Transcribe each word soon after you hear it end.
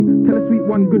ain't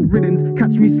one good riddance.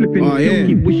 Catch me slipping, still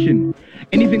keep wishing.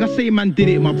 Anything I say, man, did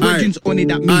it. My virgin's on it,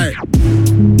 that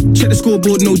me. Check the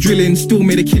scoreboard, no drilling. Still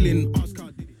made a killing.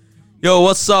 Yo,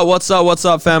 what's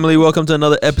up, family? Welcome to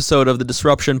another episode of the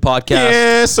Disruption Podcast.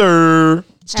 Yes, sir.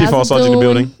 It's Chief Hall Sergeant in the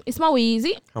building. It's my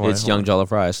Weezy. It's Young Jollof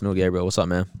Fry, Snow Gabriel. What's up,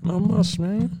 man? Not much,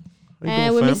 man.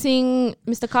 And we're missing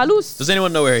Mr. Carlos. Does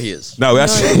anyone know where he is? No,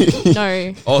 actually.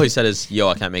 No. All he said is, yo,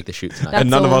 I can't make the shoot tonight. That's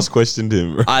And none of all. us questioned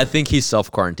him. I think he's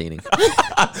self-quarantining.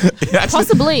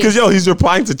 Possibly. Because, he's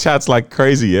replying to chats like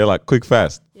crazy, like quick,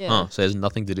 fast. Yeah. So there's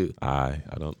nothing to do. I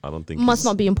don't think Must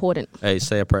not be important. Hey,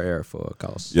 say a prayer for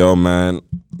Carlos. Yo, man.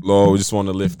 Lord, we just want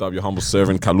to lift up your humble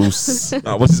servant, Carlos.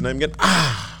 What's his name again?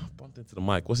 Bumped into the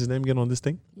mic. What's his name again on this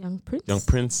thing? Young Prince. Young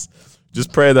Prince.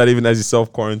 Just pray that even as he's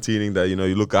self-quarantining, that, you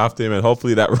look after him, and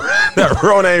hopefully that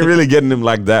Rona ain't really getting him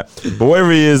like that. But wherever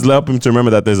he is, help him to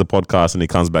remember that there's a podcast and he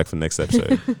comes back for the next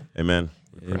episode. Amen.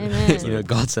 Amen.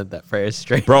 God sent that prayer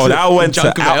straight. Bro, that went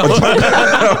junk to mail.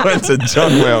 that went to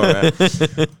junk mail,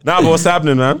 man. Nah, but what's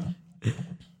happening, man?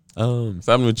 What's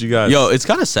happening with you guys? Yo, it's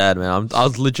kind of sad, man. I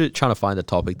was legit trying to find a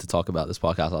topic to talk about this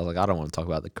podcast. I was like, I don't want to talk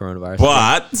about the coronavirus.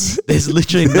 But There's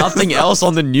literally nothing else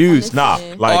on the news.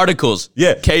 Honestly. like Articles.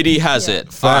 Yeah. KD has it.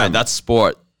 All right, that's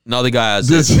sport. Another guy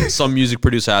has it. Some music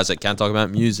producer has it. Can't talk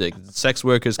about music. Sex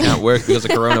workers can't work because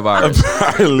of coronavirus.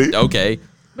 apparently Okay.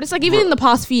 But it's like even in the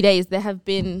past few days, there have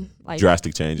been like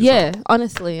drastic changes. Yeah,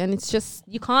 honestly, and it's just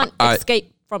you can't Alright.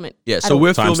 escape from it. Yeah, at so all.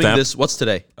 we're Timestamp. filming this. What's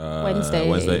today? Wednesday.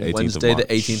 Wednesday, 18th Wednesday, of the March.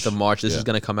 18th of March. This Yeah. is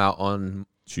going to come out on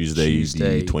Tuesday,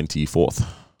 the 24th.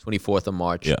 24th of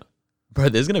March. Yeah. Bro,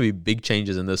 there's going to be big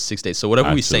changes in those 6 days. So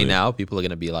whatever we say Actually. now, people are going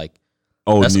to be like,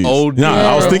 Old That's news. old Yeah, news,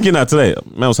 I was bro. thinking that today.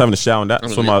 Man, I was having a shower and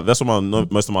that's where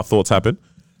most of my thoughts happened.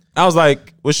 I was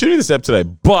like, we're shooting this up today,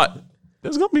 but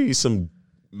there's going to be some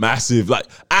massive,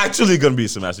 actually going to be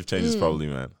some massive changes probably,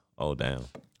 man. Oh, damn.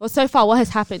 Well, so far, what has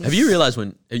happened? have you realized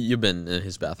when you've been in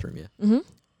his bathroom, yeah?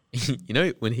 Mm-hmm. You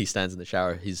know, when he stands in the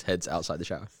shower, his head's outside the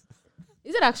shower.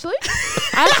 Is it actually?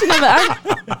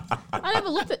 I never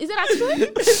looked at. Is it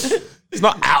actually? It's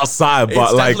not outside, but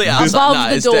It's like definitely this, Above Nah,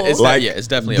 the it's door. it's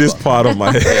definitely this above. part of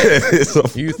my head. is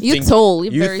off. You're tall.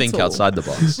 You're you very think tall. outside the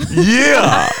box.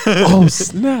 Yeah. Oh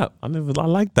snap! I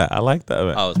like that. I like that.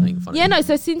 Man. I was making fun Yeah, of you. no.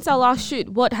 So since our last shoot,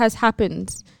 what has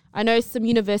happened? I know some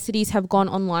universities have gone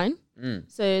online,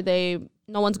 so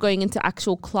no one's going into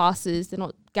actual classes. They're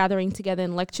not gathering together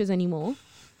in lectures anymore.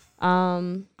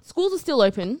 Schools are still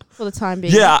open for the time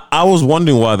being. Yeah, I was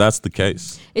wondering why that's the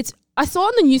case. I saw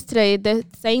on the news today they're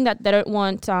saying that they don't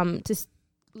want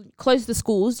close the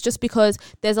schools just because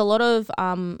there's a lot of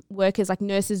workers like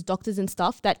nurses, doctors and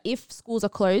stuff that if schools are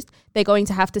closed, they're going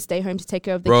to have to stay home to take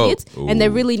care of the kids. And they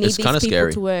really need It's these kinda people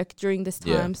scary. to work during this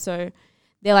Yeah. time. So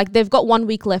they're like, they've got 1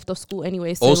 week left of school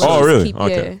anyway. So Also- let's Oh, just really? keep,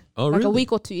 Okay. yeah, Oh, like a really?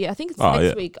 week or two. Yeah, I think it's Oh, next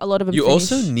yeah. week. A lot of them You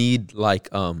finish. also need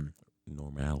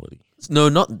Normality. no,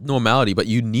 not normality, but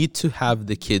you need to have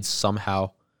the kids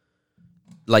somehow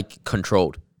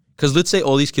controlled. Because let's say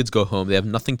all these kids go home, they have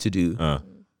nothing to do. They're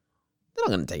not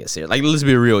going to take it serious. Like, let's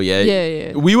be real, yeah?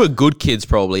 Yeah. We were good kids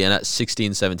probably, and at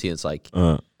 16, 17, it's like,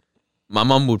 my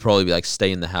mom would probably be like,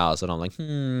 stay in the house. And I'm like,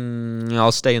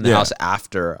 I'll stay in the Yeah. house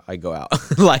after I go out.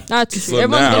 Like, That's true. So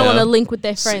Everyone's now- going to want Yeah. to link with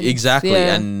their friends. exactly.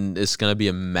 Yeah. And it's going to be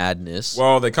a madness.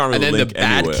 Well, they can't and really then the link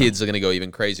bad anywhere. kids are going to go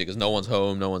even crazy because no one's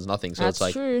home, no one's nothing. So That's it's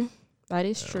like, true. That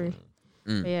is true.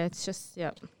 But yeah, it's just,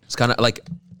 yeah. it's kind of like,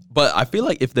 but I feel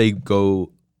like if they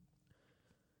go,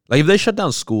 if they shut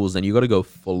down schools, then you got to go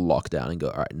full lockdown and go,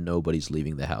 all right, nobody's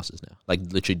leaving their houses now. Like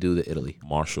literally do the Italy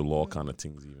Martial law kind of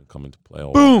things even come into play.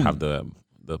 Or Boom. have the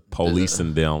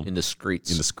policing down in the streets.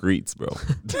 in the streets, bro.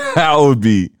 That would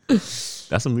be.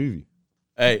 That's a movie.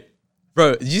 Hey,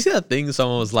 bro, did you see that thing?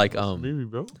 Someone was like, Movie,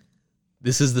 bro.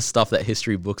 this is the stuff that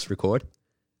history books record.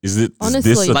 Is this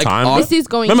Honestly, a like, time? This is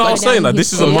going Remember, to I go was saying down that in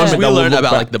this is a history. moment We that we'll learned look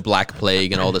about back. like the Black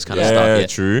Plague and all this kind of Yeah, stuff. Yeah,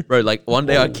 true. Bro, like one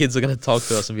day our kids are gonna talk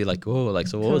to us and be like, "Oh, like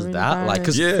so what was that?" Like,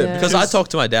 because Coronavirus, I talk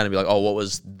to my dad and be like, "Oh, what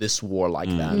was this war like?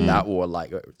 That war like?"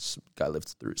 This guy lived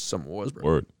through some wars, bro.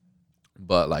 Word.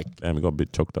 But like, Damn, we got a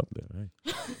bit choked up there.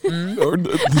 Hey.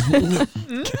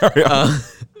 Carry on.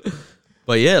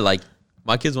 but yeah, like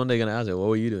my kids one day gonna ask me, "What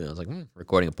were you doing?" I was like,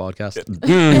 "Recording a podcast."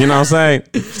 You know what I'm saying?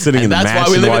 Sitting And in the that's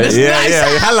why we mansion. live in this yeah, nice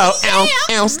yeah.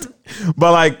 Hello, ounce.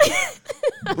 But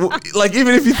like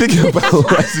even if you think about,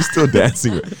 why is he still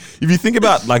dancing? If you think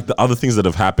about like the other things that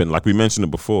have happened, like we mentioned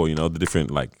it before, the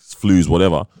different like flus,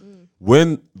 whatever.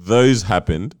 When those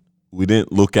happened, we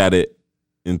didn't look at it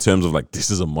in terms of like this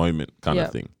is a moment kind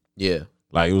of thing. Yeah,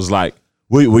 Like it was like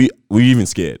we even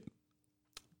scared.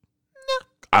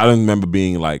 I don't remember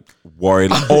being like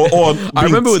worried or being I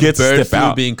remember with scared to bird step flu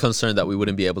out. being concerned that we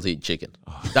wouldn't be able to eat chicken.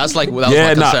 That's like that was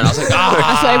my concern. I was like,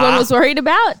 That's what everyone was worried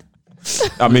about.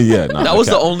 I mean, yeah, no, that was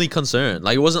okay. the only concern.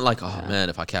 Like it wasn't like, oh man,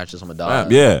 if I catch this, I'm gonna die.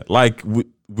 Yeah, like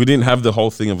we didn't have the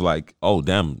whole thing of like, oh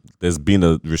damn, there's been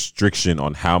a restriction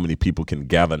on how many people can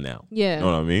gather now. Yeah. You know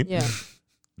what I mean? Yeah.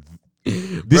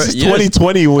 This is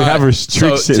 2020. We have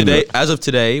restrictions. So today, as of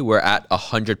today, we're at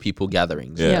 100 people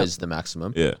gatherings. Yeah. Is the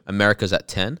maximum. Yeah. America's at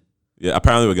 10. Yeah,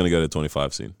 apparently we're gonna go to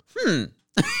 25 soon.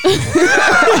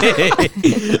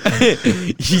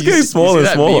 It's getting smaller and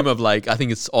that smaller. meme of like, I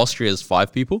think it's Austria's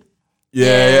 5 people.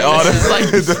 Yeah. Oh, It's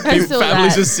like I saw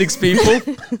families that. of 6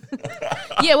 people.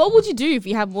 Yeah, what would you do if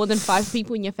you have more than 5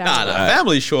 people in your family? Nah,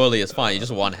 family surely is fine. You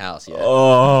just one house. Yeah.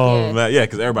 Oh Yeah. man, yeah,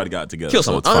 because everybody got together. Kill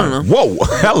so someone. it's fine. Whoa,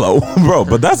 hello, bro.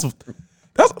 But that's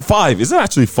 5. Is it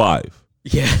actually 5?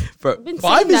 Yeah, bro. Been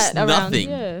 5 seeing is that around, nothing.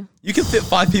 yeah. You can fit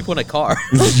 5 people in a car.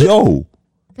 Yo,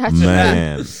 That's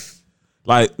man.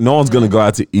 Like no one's gonna go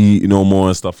out to eat no more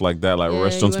and stuff like that. Like Yeah,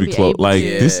 restaurants you be won't be closed. able Like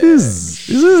to. this is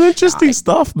interesting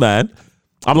stuff, man.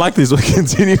 I'm like this. We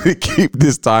continue to keep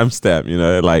this timestamp, you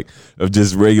know, like of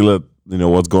just regular, you know,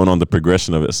 what's going on, the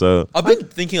progression of it. So I've been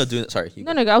thinking of doing it. Sorry.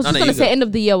 No, I was just you going to say go. end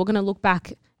of the year, we're going to look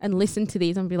back and listen to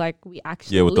these and be like, we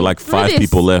actually yeah, with the like lived through 5 this.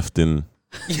 people left in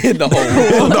In the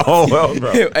whole world. the whole world,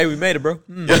 bro. Hey, we made it, bro.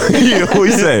 Yeah, what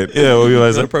you saying? Yeah, what you guys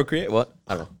Want saying? to procreate? What?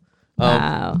 I don't know.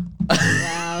 Wow.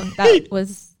 Wow. That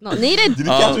was not needed. Did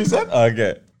you catch what you said?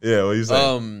 Okay. Yeah, what you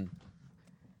saying?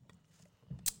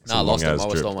 Nah, I lost it. I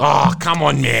was still Oh, come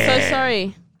on, man. So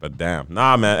sorry. But damn,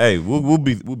 nah, man. Hey, we'll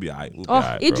be alright. We'll be Oh,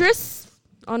 alright, bro. Idris,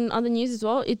 on other news as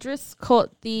well, Idris caught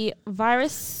the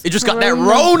virus. Idris got that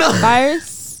Rona.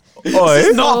 Virus. Oh,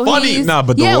 it's not So funny. he's- Nah,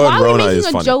 but the yeah, word why are we Rona making is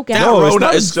a funny. joke out That of No, it's Rona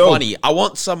not a is joke. funny. I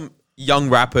want some young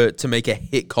rapper to make a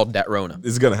hit called That Rona.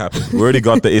 It's gonna happen. We already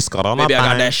got the Iscarona. Maybe I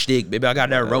got that shtick. Maybe I got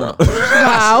that Rona.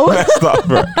 Wow. Stop,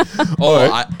 bro. Oh,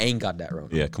 I ain't got that Rona.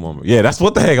 Yeah, come on, bro. Yeah, that's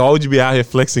what the heck. Why would you be out here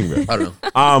flexing, bro? I don't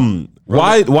know.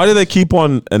 Why do they keep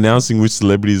on announcing which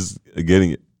celebrities are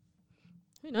getting it?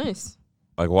 Who knows?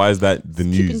 Like, why is that the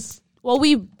news? Well,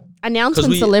 we announce 'Cause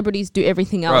when we- celebrities do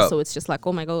everything else, Bro. so it's just like,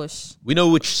 oh my gosh. We know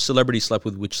which celebrity slept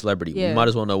with which celebrity. Yeah. We might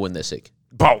as well know when they're sick.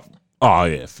 Bro. Oh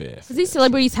yeah, fair. Because these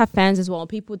celebrities have fans as well,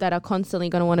 people that are constantly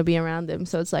going to want to be around them.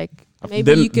 So it's like,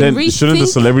 maybe you can rethink. Shouldn't the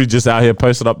celebrity just out here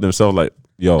post it up themselves like,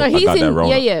 yo, No, I he's got that in.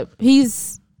 Rona. Yeah.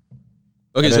 He's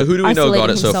Okay, so who do we know isolating got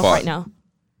it so himself far? right now.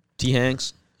 T.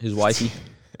 Hanks, his wifey.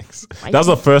 That was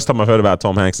the first time I heard about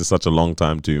Tom Hanks in such a long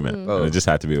time too, man. Oh. It just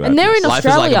had to be about And they're this. in Life is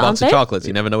like Australia, a aren't box of they? chocolates.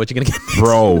 You never know what you're gonna get.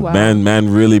 Bro, Wow. man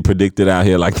really predicted out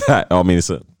here like that. I mean, it's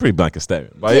a pretty blanket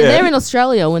statement. But Yeah, yeah, they're in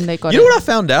Australia when they got You know it. what I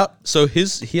found out? So he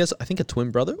has, I think, a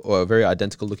twin brother or a very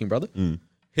identical looking brother.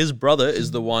 His brother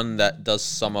is the one that does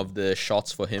some of the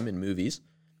shots for him in movies.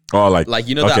 oh, like Like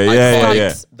that okay,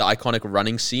 iconic, the iconic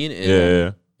running scene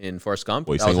in Forrest Gump.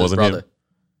 What, you That saying was his wasn't him? brother.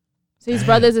 So his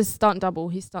brother's a stunt double.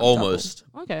 He's stunt Almost.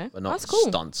 double. Okay, But not that's cool.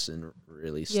 stunts and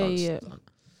really Yeah, stunts. yeah.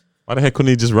 Why the heck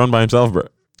couldn't he just run by himself, bro?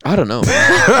 I don't know.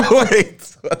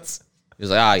 Wait, what's... He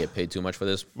was like, I get paid too much for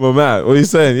this. Well, man, what are you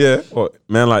saying? Yeah, what,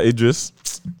 man, like Idris,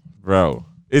 bro.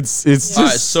 It's just All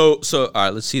right, so all right,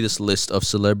 let's see this list of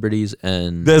celebrities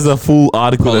and there's a full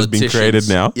article that's been politicians. created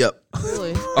now. Yep.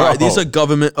 Really? All right, these are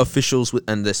government officials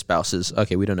and their spouses.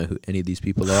 Okay, we don't know who any of these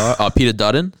people are. Peter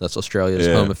Dutton, that's Australia's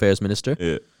Yeah. Home Affairs Minister.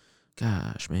 Yeah,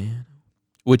 Gosh, man.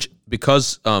 Which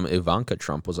because Ivanka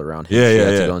Trump was around him, Yeah, she yeah,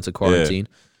 had to yeah. go into quarantine.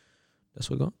 That's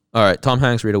what we're going. All right, Tom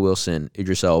Hanks, Rita Wilson,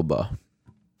 Idris Elba,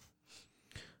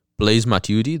 Blaise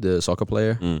Matuidi, the soccer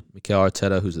player, Mikel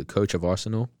Arteta, who's the coach of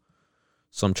Arsenal,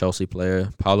 some Chelsea player,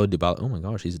 Paulo Dybala. Oh my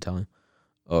gosh, he's Italian.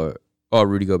 Or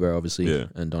Rudy Gobert, obviously, Yeah.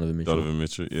 and Donovan Mitchell. Donovan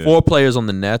Mitchell. Yeah, 4 players on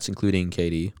the Nets, including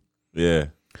KD. yeah.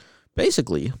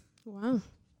 Basically, Wow.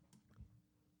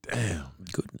 Damn.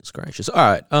 goodness gracious. All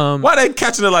right. Why they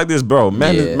catching it like this, bro?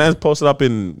 Man, Yeah. man's posted up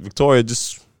in Victoria,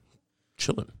 just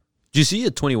chilling. Did you see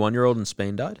a 21-year-old in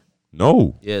Spain died?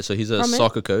 No, Yeah, so he's a From it?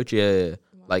 soccer coach. Yeah.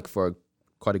 Like for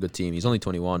quite a good team. He's only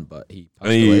 21, but he passed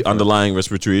any away from it. underlying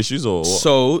respiratory issues or what?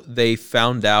 So they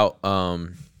found out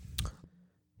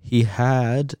he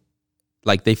had,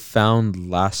 like, they found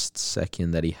last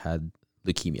second that he had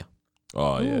leukemia.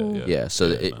 Oh yeah, Ooh. yeah. Yeah, so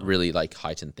Yeah, it no. really like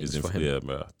heightened things for him. Yeah,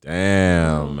 bro.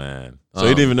 Damn, man. So he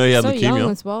didn't even know he had So young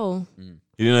leukemia. as well. He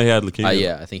didn't know he had leukemia.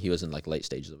 Yeah, I think he was in like late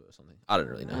stages of it or something. I don't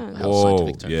really know Yeah. how Whoa.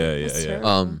 scientific terms. Yeah, yeah, That's yeah.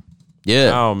 terrible.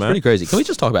 Yeah, Wow, it's man. pretty crazy. Can we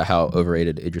just talk about how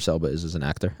overrated Idris Elba is as an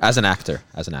actor? As an actor.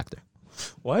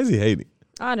 Why is he hating?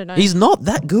 I don't know. He's not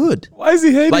that good. Why is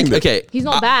he hating? Like, it? okay, He's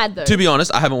not bad though. To be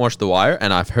honest, I haven't watched The Wire,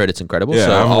 and I've heard it's incredible. Yeah,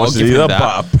 so I haven't I'll watched give it him either, that.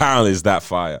 but apparently it's that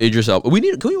fire. Idris Elba.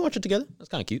 Can we watch it together? That's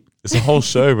kind of cute. It's a whole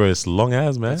show, bro. It's long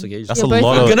as, man. That's okay. That's You're a both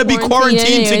lot We're of. gonna be quarantined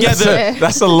anyways, together. yeah.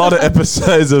 That's a lot of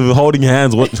episodes of holding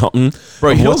hands. What, Bro, I'm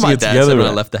you know what watching my it dad together, said when I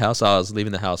man. left the house? I was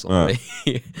leaving the house on the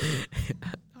way.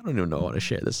 I don't even know how to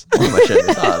share this. Why am I sharing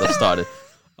this? Let's start it.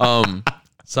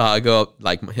 So I go up,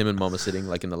 like him and mom are sitting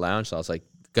like in the lounge. So I was like,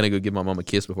 gonna go give my mom a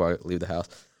kiss before I leave the house.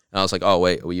 And I was like, oh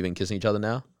wait, are we even kissing each other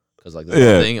now? Because like the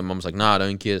whole thing. And mom's like, nah,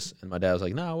 don't kiss. And my dad was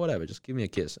like, nah, whatever, just give me a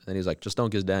kiss. And then he's like, just don't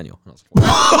kiss Daniel. And I was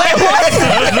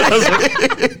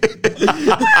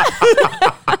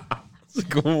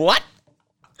like, what?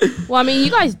 Well, I mean,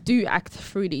 you guys do act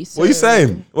fruity. So What are you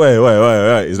saying? Wait.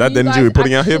 Is that the you energy we're guys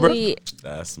putting out here, bro? actually-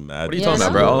 That's mad. What are you Yeah, talking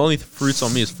about, no. bro? All only fruits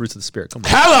on me is fruits of the spirit. Come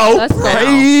on. Hello, Let's go.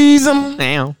 praise him.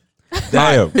 Now.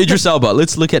 Damn. Idris Elba,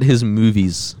 let's look at his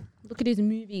movies. Look at his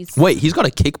movies. Wait, he's got a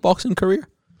kickboxing career?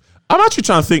 I'm actually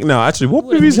trying to think now. Actually, what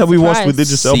Wouldn't movies be have we watched with surprised.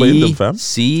 Idris Elba in them, fam?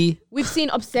 See? We've seen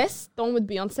Obsessed, the one with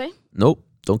Beyonce. Nope,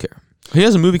 don't care. He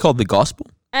has a movie called The Gospel.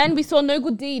 And we saw No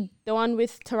Good Deed, the one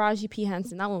with Taraji P.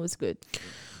 Henson. That one was good.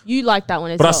 You like that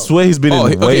one as But I well. swear he's been in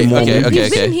way more. okay, movies. He's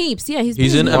been in heaps. Yeah, he's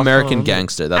He's been in in American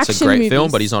Gangster. That's a Action great film,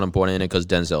 movies. but he's not important in it because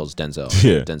Denzel's Denzel.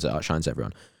 Yeah. Denzel outshines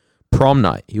everyone. Prom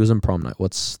Night. He was in Prom Night.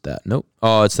 What's that? Nope.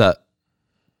 Oh, it's that.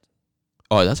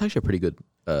 Oh, that's actually a pretty good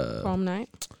Prom Night.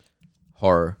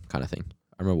 horror kind of thing.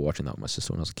 I remember watching that with my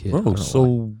sister when I was a kid. I Bro, don't know why.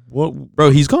 so what? Bro,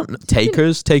 he's got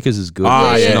Takers. Takers is good.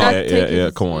 Ah, Yeah, yeah, that yeah.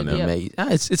 Takers Come is on, good, now.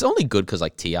 yeah. It's only good because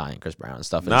like T.I. and Chris Brown and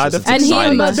stuff. Nah, It's just definitely.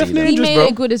 And exciting Nah, to see definitely them. he Idris, made bro.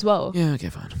 it good as well. Yeah, okay,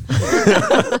 fine.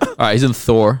 All right, he's in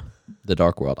Thor, The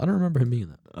Dark World. I don't remember him being in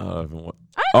that. Oh,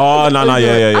 no,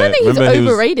 yeah. I don't think Remember he he's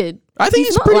was- overrated. I think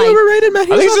he's not pretty like- overrated, man. I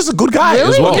think he's just a good guy as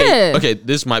Really? well. Yeah. Okay,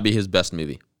 this might be his best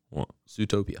movie. What?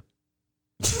 Zootopia.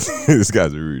 This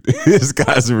guy's rude. This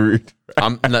guy's rude.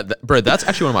 Bro, that's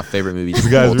actually one of my favorite movies. This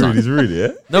of guy's all rude. time. He's rude, yeah?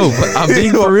 No, but I'm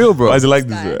being for real, bro. Why is he like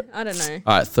this? Guy. bro? I don't know.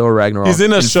 All right, Thor Ragnarok. He's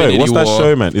in a show. Infinity What's that War,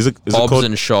 show, man? Is it Hobbs called?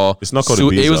 and Shaw. It's not called a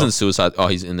He was Beast, in Suicide. Oh,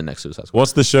 he's in the next Suicide Squad.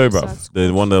 What's the show, bro? Suicide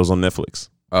The one that was on Netflix.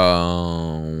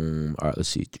 All right, let's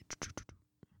see.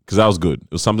 Because that was good.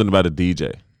 It was something about a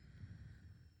DJ.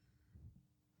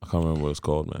 I can't remember what it's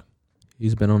called, man.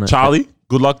 He's been on it. Charlie.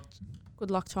 Good luck.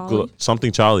 Good luck, Charlie. Good luck.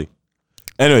 Something Charlie.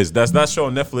 Anyways, that's that show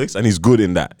on Netflix, and he's good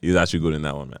in that. He's actually good in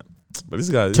that one, man. But this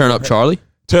guy, Turn Up Charlie.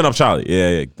 Turn Up Charlie.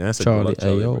 Yeah. That's a Charlie, Good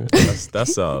Luck Charlie. ayo.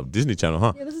 Bro. That's Disney Channel,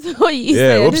 huh? Yeah, this is what you Yeah,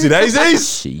 said. whoopsie daisies.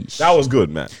 Sheesh. That was good,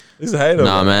 man. This is a hater.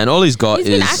 Nah, man. All he's got He's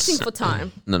is been acting for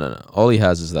time. no. All he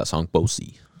has is that song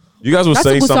Bossy. You guys were That's a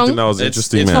saying good something song. that was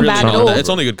interesting, it's man. not bad at all. It's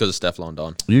only good because of Steph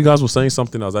London. You guys were saying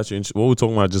something that was actually interesting. What were we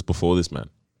talking about just before this, man?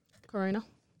 Corona.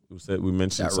 We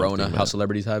mentioned That something, Rona, man. how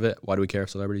celebrities have it. Why do we care if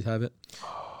celebrities have it?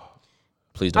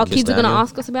 Please don't Our kiss kids are going to Daniel.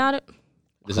 ask us about it.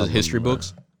 This is history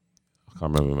books. I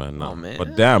can't remember, man. No. Oh, man.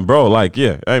 But damn, bro, like,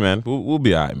 yeah, hey, man, we'll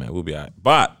be all right, man. We'll be all right.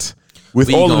 But with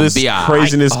We all of gonna this be all right.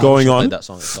 craziness Oh, going we should play on, that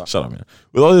song at the start. shut up, man.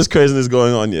 With all this craziness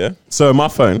going on, yeah. So my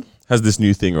phone has this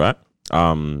new thing, right?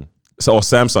 Or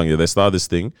Samsung, yeah, they started this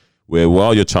thing where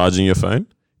while you're charging your phone,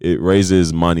 it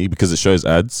raises money because it shows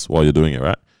ads while you're doing it,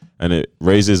 right? And it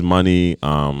raises money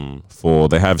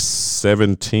they have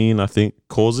 17, I think,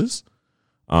 causes.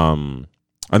 And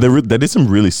they did some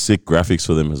really sick graphics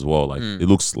for them as well. Like it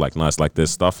looks like nice. Like there's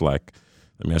stuff like,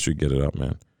 let me actually get it up,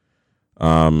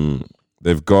 man.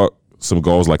 They've got some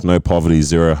goals like no poverty,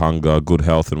 zero hunger, good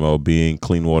health and well-being,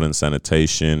 clean water and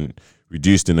sanitation,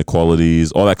 reduced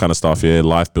inequalities, all that kind of stuff. Yeah,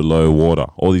 life below water,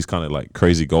 all these kind of like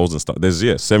crazy goals and stuff.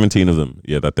 There's 17 of them.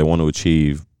 Yeah, that they want to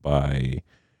achieve by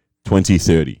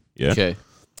 2030. Yeah. Okay.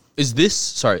 Is this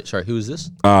sorry? Who is this?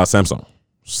 Samsung.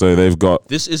 So they've got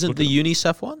This isn't the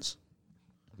UNICEF ones.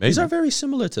 These are very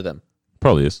similar to them.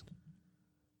 probably is.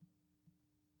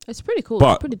 It's pretty cool.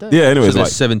 But it's pretty dope. yeah, So anyways, there's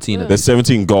like 17 of there's them.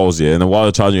 17 goals, yeah. And then while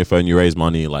you're charging your phone, you raise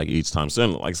money like each time. So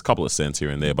like it's a couple of cents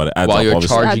here and there, but it adds While up. you're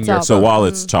Obviously. charging Adds your up. So phone. while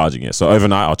it's charging it, so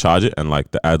overnight I'll charge it, and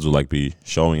like the ads will like be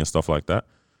showing and stuff like that.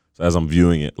 So as I'm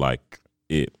viewing it, like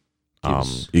it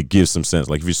gives some sense.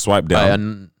 Like if you swipe down,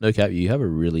 And no cap, you have a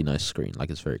really nice screen. Like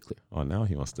it's very clear. oh, now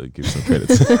he wants to give some credit.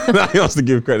 Now he wants to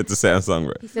give credit to Samsung,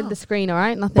 bro. He said the screen, all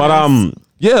right? Nothing But else.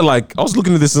 yeah, like I was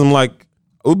looking at this and I'm like,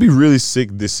 it would be really sick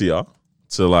this year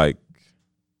to like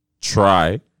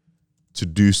try to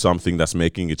do something that's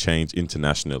making a change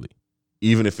internationally,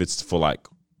 even if it's for like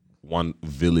one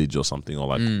village or something, or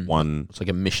like one, It's like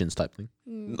a missions type thing.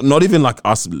 not even like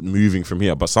us moving from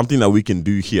here, but something that we can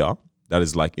do here that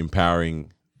is like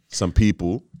empowering some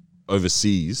people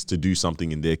overseas to do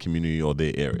something in their community or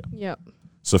their area. Yep.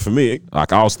 So for me,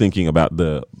 like I was thinking about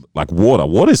the like water.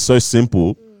 Water is so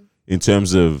simple in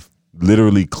terms of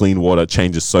literally clean water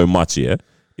changes so much here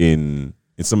in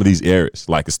some of these areas.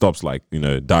 Like it stops like, you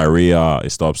know, diarrhea. It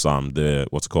stops the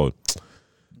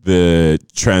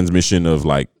transmission of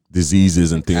like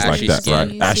diseases and things Ashy like that,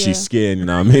 skin. right? Ashy Yeah. skin, you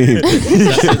know what I mean?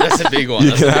 That's a big one.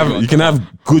 You can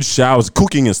have good showers,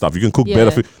 cooking and stuff. You can cook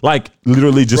better food, like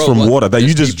literally just Bro, from water that you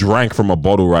there's just drank from a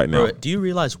bottle right now, Bro, do you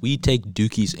realize we take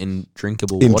dookies in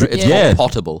drinkable In water? dri- It's Yeah. not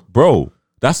potable. bro.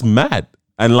 That's mad.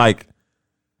 And like,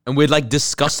 And we're like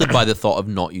disgusted by the thought of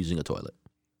not using a toilet.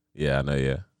 yeah, I know,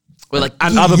 yeah. We're like,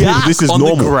 And other people, "Yuck," this is on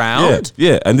normal. the ground.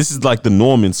 Yeah, and this is like the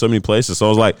norm in so many places. So I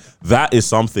was like, that is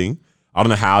something. I don't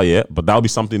know how yet, but that would be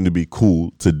something to be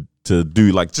cool to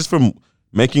do. Like just from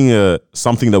making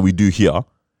something that we do here,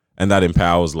 and that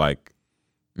empowers like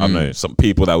I don't know, some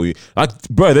people that we like.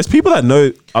 Bro, there's people that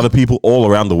know other people all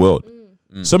around the world.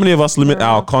 So many of us limit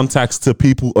our contacts to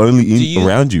people only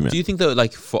around you, man. Do you think that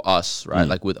like for us, right,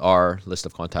 like with our list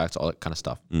of contacts, all that kind of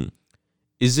stuff,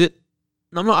 is it?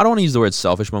 I don't want to use the word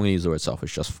selfish, but I'm going to use the word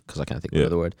selfish just because I can't think of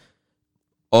the word.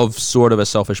 Of sort of a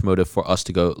selfish motive for us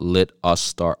to go, let us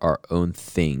start our own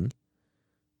thing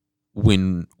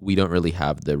when we don't really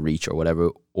have the reach or whatever,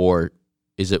 or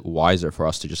is it wiser for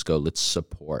us to just go, let's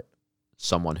support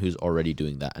someone who's already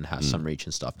doing that and has some reach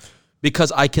and stuff?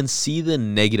 Because I can see the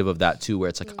negative of that too, where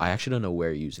it's like, I actually don't know where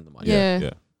you're using the money.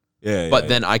 Yeah. But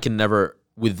then I can never,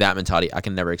 with that mentality, I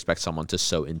can never expect someone to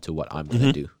sow into what I'm going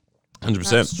to do.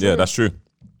 100%. Yeah, that's true.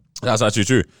 That's actually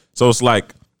true. So it's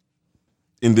like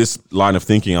in this line of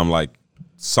thinking, I'm like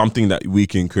something that we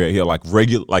can create here, like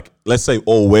regular, like let's say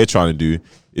all we're trying to do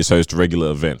is host regular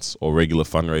events or regular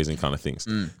fundraising kind of things.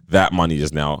 That money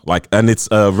is now like, and it's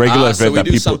a regular event so we that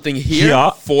do people something here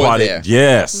for but there.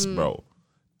 Yes, bro.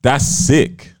 That's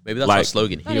sick. Maybe that's like, our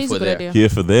slogan, That here is for a good there. idea. Here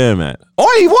for there, man.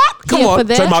 Oi, what? Come Here for on.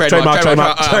 there?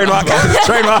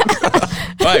 Trademark.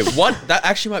 Right, what? That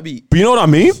actually might be. But you know what I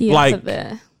mean? Here Like, for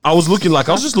there. I was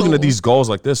just looking at these goals.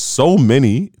 Like, there's so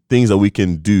many things that we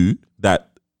can do that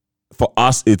for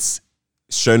us, it's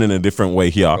shown in a different way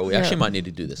here. Bro, we actually might need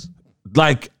to do this.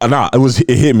 Like, it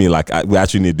hit me like we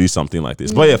actually need to do something like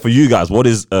this. But yeah, for you guys, what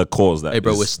is a cause that? Hey,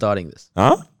 bro, is- we're starting this.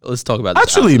 huh? Let's talk about this.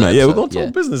 Actually, after the man, yeah, we're episode. gonna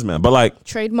talk business, man. But like,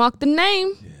 Trademark the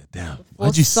name. damn, Or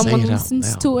why'd you say someone it out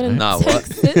listens loud, to it and Nah, what?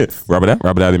 texts it. Rub it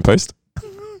out in post.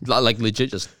 Like legit,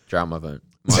 just drown my phone.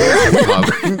 My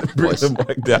Bring voice. them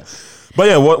back down. But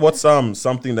yeah, what's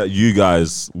something that you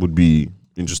guys would be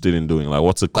interested in doing? Like,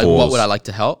 what's a cause? Like, what would I like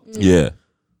to help? Yeah,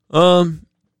 It's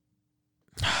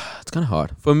kind of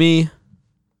hard for me.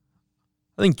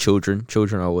 I think children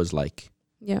are always like.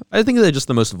 Yeah. I think they're just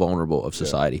the most vulnerable of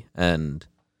society, and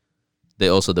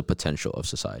they're also the potential of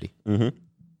society. Mm-hmm.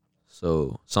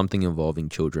 So something involving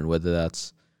children, whether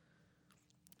that's,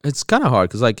 it's kind of hard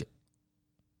because like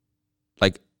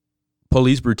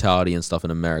police brutality and stuff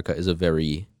in America is a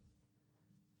very,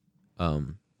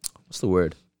 what's the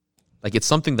word? Like it's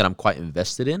something that I'm quite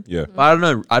invested in. Yeah. But I don't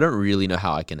know. I don't really know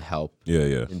how I can help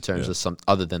Yeah. in terms of some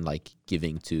other than like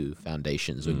giving to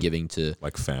foundations or giving to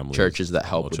like families, churches that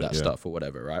help with culture, that yeah. stuff or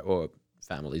whatever, right? Or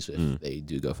families if they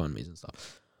do GoFundMes and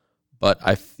stuff. But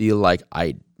I feel like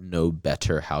I know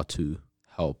better how to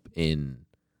help in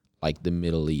like the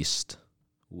Middle East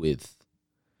with,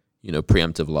 you know,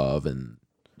 preemptive love and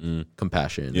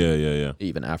compassion. Yeah.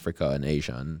 Even Africa and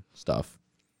Asia and stuff.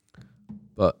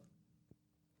 But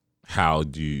How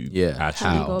do you actually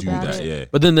How do do you go that? about Yeah.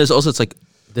 but then there's also, it's like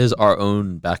there's our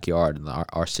own backyard in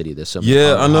our city. There's some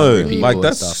Yeah, I know. hungry people Like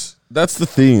and stuff. that's the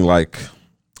thing. Like,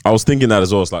 I was thinking that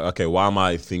as well. It's like, okay, why am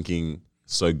I thinking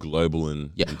so global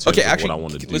in Yeah. terms Okay. of Actually, what I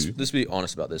want to do? let's be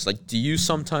honest about this. Like, do you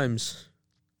sometimes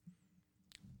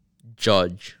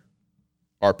judge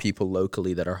our people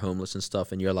locally that are homeless and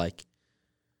stuff, and you're like,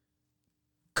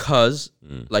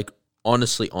 like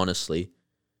honestly,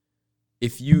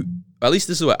 if you, at least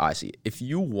this is what I see. If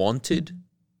you wanted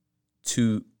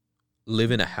to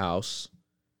live in a house,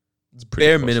 It's pretty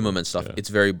bare possible, minimum and stuff, yeah. it's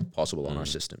very possible on our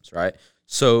systems, right?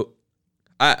 So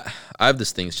I have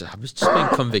this thing. I've just been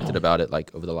convicted about it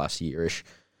like over the last year-ish,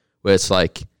 where it's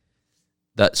like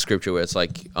that scripture where it's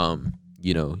like,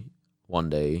 you know, one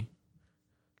day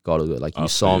God will go like, you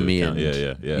saw me and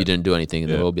yeah. you didn't do anything, and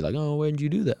Yeah. the world will be like, oh, where did you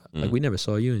do that? Like, we never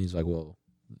saw you. And he's like, well,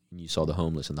 you saw the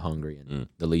homeless and the hungry and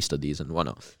the least of these and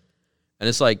whatnot. And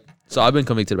it's like, so I've been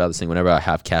convicted about this thing. Whenever I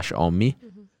have cash on me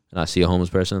and I see a homeless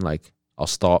person, like I'll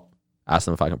stop, ask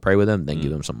them if I can pray with them, then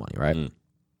give them some money, right?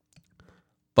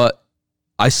 But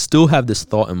I still have this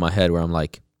thought in my head where I'm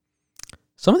like,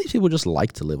 some of these people just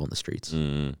like to live on the streets,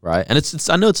 right? And it's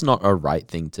I know it's not a right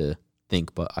thing to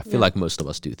think, but I feel like most of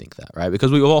us do think that, right?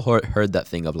 Because we've all heard that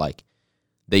thing of like,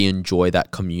 they enjoy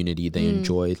that community. They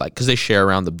enjoy like because they share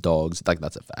around the dogs. Like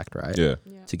that's a fact, right? Yeah.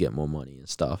 To get more money and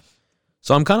stuff.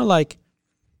 So I'm kind of like,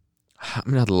 I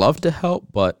mean, I'd love to help,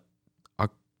 but our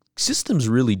systems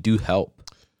really do help.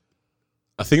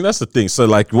 I think that's the thing. So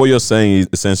like what you're saying is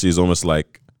essentially is almost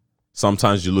like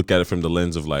sometimes you look at it from the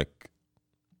lens of like,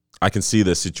 I can see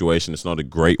the situation. It's not a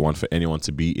great one for anyone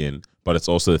to be in, but it's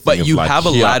also the thing But you like, have a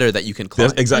ladder that you can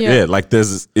climb. Exactly. Yeah. Like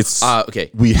it's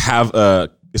okay. We have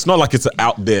it's not like it's an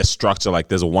out there structure. Like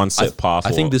there's a one set path.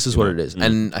 I think this is what it is.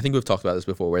 And I think we've talked about this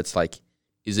before where it's like,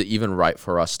 is it even right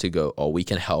for us to go, oh, we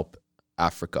can help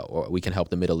Africa or we can help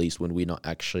the Middle East when we're not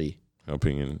actually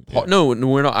helping in. No,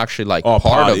 we're not actually like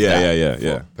part of that.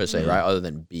 Yeah. Per se, right? Other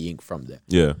than being from there.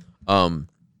 Yeah.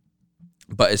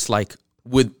 But it's like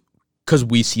because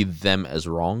we see them as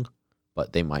wrong,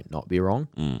 but they might not be wrong.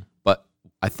 But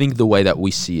I think the way that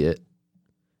we see it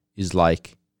is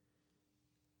like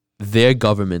their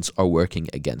governments are working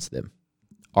against them.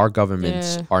 Our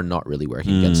governments are not really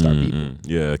working against our people.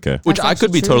 Yeah, okay. Which I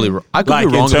could be totally wrong. I could like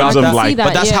be wrong in terms about of that, like,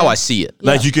 but that's how I see it.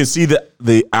 Like you can see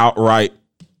the outright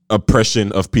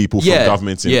oppression of people from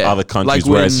governments in other countries,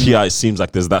 like whereas here it seems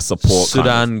like there's that support.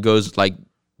 Sudan goes like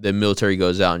the military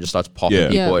goes out and just starts popping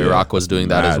people. Iraq was doing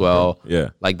that as well. Bro. Yeah,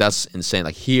 like that's insane.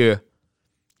 Like here,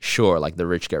 sure, like the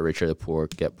rich get richer, the poor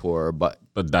get poorer, but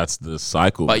that's the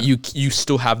cycle. But you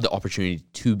still have the opportunity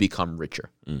to become richer.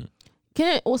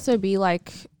 Can it also be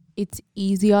like it's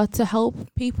easier to help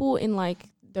people in like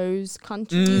those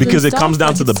countries? Because it comes down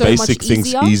like to the basic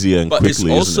things easier and but quickly.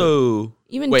 It's also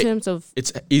even in terms of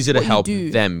it's easier to help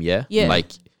them. Yeah. Like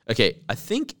okay, I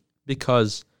think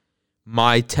because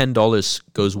my $10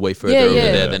 goes way further over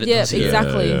there than it does here.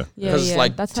 Exactly. Because it's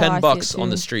like that's $10 on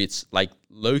the streets, like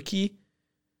low key.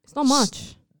 It's not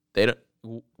much. They don't.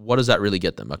 What does that really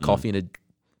get them? A coffee and a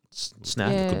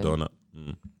snack, a donut.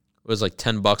 It was like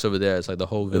 $10 over there. It's like the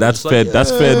whole village. That's fed. That's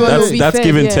fed. That's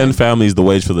giving 10 families the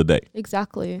wage for the day.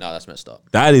 Exactly. No, that's messed up.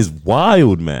 That is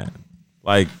wild, man.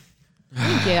 Like,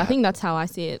 I think that's how I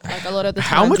see it. Like a lot of the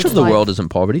how much of the world is in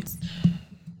poverty?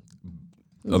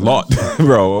 A lot,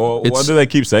 bro. What do they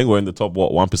keep saying? We're in the top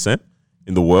 1%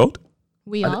 in the world.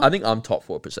 We are. I think I'm top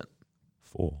 4%.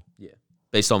 4. Yeah,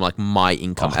 based on like my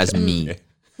income as me.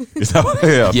 Is that what,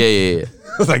 yeah.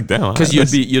 I was like, damn. Because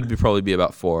you'd probably be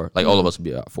about 4. Like all of us would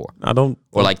be about 4. I don't.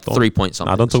 Or like 3 point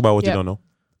something. I don't talk about what you don't know.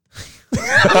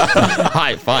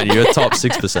 Hi, fine. You're top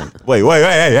 6%. Wait,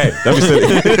 hey. Let me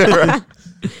say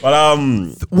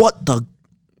But what the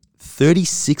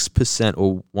 36%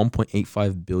 or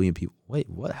 1.85 billion people? Wait,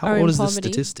 what? How old is this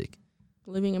statistic?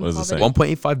 Living in What does it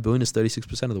poverty. say? 1.85 billion is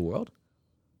 36% of the world.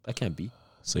 That can't be.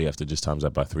 So you have to just times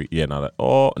that by 3. Yeah, no,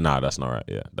 that's not right.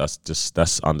 Yeah,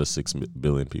 that's under 6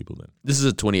 billion people then. This is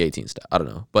a 2018 stat. I don't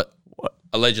know, but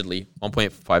allegedly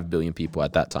 1.5 billion people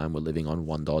at that time were living on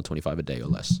 $1.25 a day or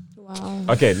less. Wow.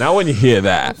 Okay, now when you hear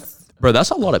that, bro, that's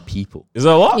a lot of people. is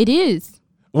that a lot? It is.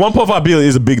 1.5 billion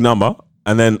is a big number,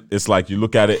 and then it's like you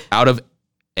look at it Out of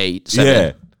 7.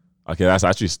 Yeah. Okay, that's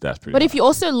pretty. But if you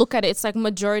also look at it, it's like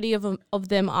majority of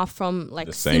them are from like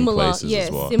The same similar, places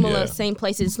as well. similar Yeah. same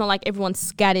places. It's not like everyone's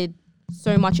scattered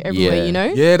so much everywhere, you know?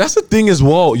 Yeah, that's the thing as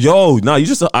well. Yo, no, you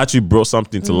just actually brought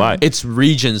something to light. It's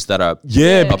regions that are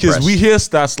Yeah, because oppressed. we hear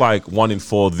stats like 1 in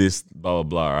 4 this, blah, blah,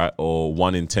 blah, right? Or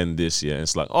 1 in 10 this year. And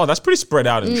it's like, oh, that's pretty spread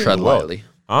out in tread the world. lightly.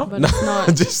 Huh? But it's not.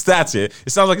 Just stats here.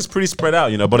 It sounds like it's pretty spread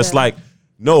out, but it's like,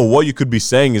 no, what you could be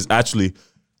saying is actually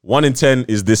 1 in 10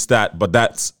 is this stat, but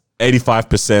that's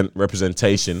 85%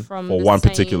 representation From for the one same-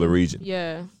 particular region.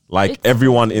 Yeah. Like It's-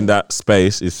 everyone in that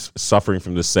space is suffering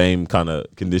from the same kind of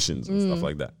conditions and stuff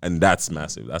like that. And that's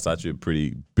massive. That's actually a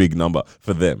pretty big number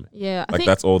for them. Yeah. I Like think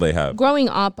that's all they have. growing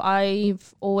up,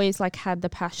 I've always like had the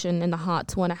passion and the heart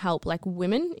to want to help like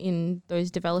women in those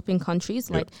developing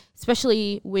countries, like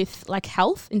especially with like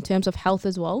health, in terms of health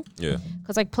as well. Yeah.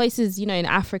 Because like places, in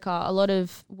Africa, a lot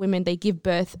of women, they give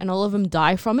birth and all of them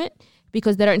die from it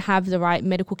because they don't have the right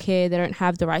medical care. They don't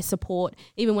have the right support.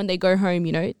 Even when they go home,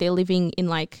 they're living in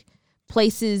like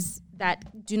places that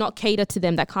do not cater to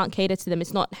them, that can't cater to them.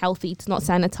 It's not healthy. It's not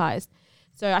sanitized.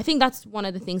 So I think that's one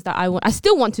of the things that I want. I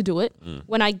still want to do it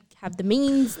when I have the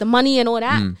means, the money and all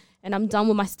that, and I'm done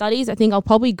with my studies. I think I'll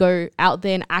probably go out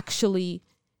there and actually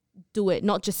do it,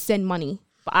 not just send money,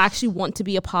 but I actually want to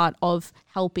be a part of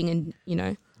helping and,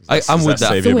 I'm with that.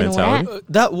 Savior Doing mentality.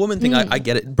 That woman thing, I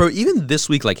get it. Bro, even this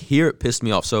week, like here, it pissed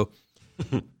me off. So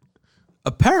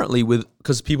apparently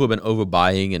because people have been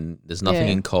overbuying and there's nothing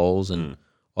in Coles and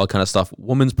all kind of stuff,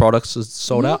 women's products is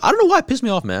sold out. I don't know why it pissed me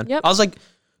off, man. Yep. I was like,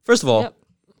 first of all,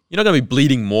 you're not going to be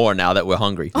bleeding more now that we're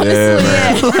hungry. honestly,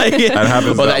 man. yeah. Like, That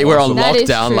happens or that we're on That is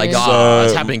lockdown, true. like, So-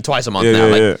 it's happening twice a month Yeah, now.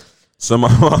 yeah, Like, yeah. So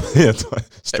my mom,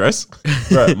 stress.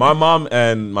 Right, my mom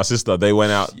and my sister, they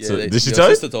went out. Did she tell you?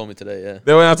 Your sister told me today. Yeah,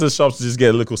 they went out to the shops to just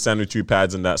get little sanitary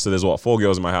pads and that. So there's 4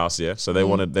 girls in my house. Yeah, so they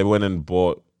went and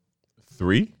bought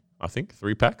 3 packs. I think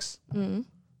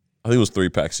it was 3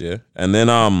 packs. Yeah, and then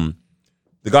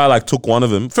the guy like took one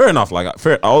of them. Fair enough. Like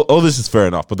all this is fair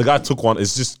enough. But the guy took one.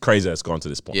 It's just crazy that it's gone to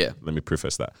this point. Yeah. Let me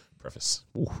preface that.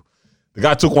 Ooh. The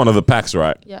guy took one of the packs,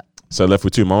 right? Yeah. So I left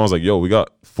with 2. My mom was like, "Yo, we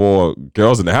got 4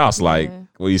 girls in the house. Like,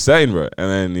 what are you saying, bro?"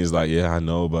 And then he's like, "Yeah, I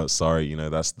know, but sorry,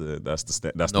 that's the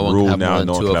rule now.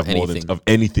 No one can have more of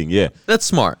anything. Yeah, that's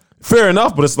smart. Fair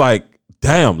enough, but it's like,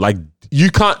 damn, like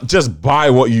you can't just buy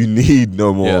what you need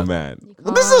no more, man.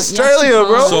 This is Australia,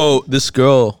 bro. So this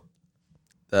girl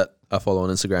that I follow on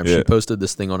Instagram, she posted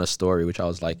this thing on a story, which I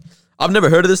was like, I've never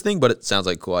heard of this thing, but it sounds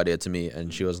like a cool idea to me.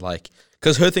 And she was like,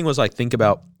 because her thing was like, think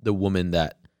about the woman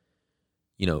that,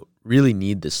 really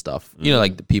need this stuff.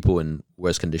 Like the people in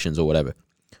worse conditions or whatever,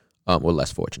 or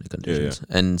less fortunate conditions.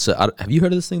 Yeah. And so, have you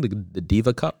heard of this thing, the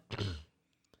Diva Cup?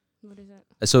 What is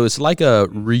it? So it's like a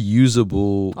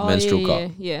reusable menstrual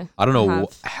cup. Yeah. I don't know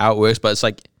how it works, but it's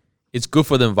like it's good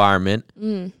for the environment,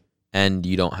 and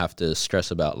you don't have to stress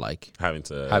about like having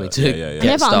to get stuff and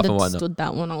whatnot. I never understood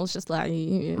that one. I was just like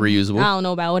reusable. I don't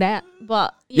know about that,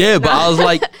 but but I was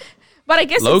like. But I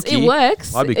guess it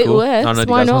works. Might be cool. It works. I don't know.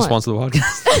 Do you guys want to sponsor the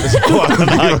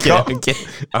podcast? Okay.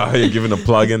 Oh, you're giving a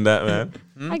plug in that, man.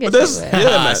 I guess it works.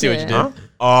 I see what you did. Huh?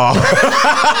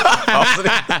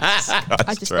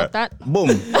 I just got that. Boom.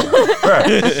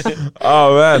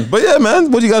 Oh, man. But yeah, man.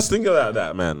 What do you guys think about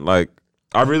that, man? Like,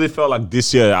 I really felt like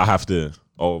this year I have to,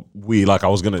 I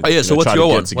was going to. Oh, yeah. So what's your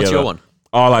one? What's your one?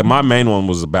 Oh, like my main one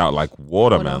was about like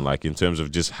water, man. Like in terms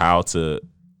of just how to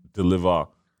deliver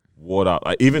water.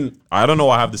 Like even I don't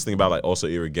know. I have this thing about like also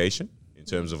irrigation in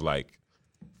terms of like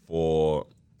for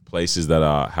places that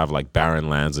have like barren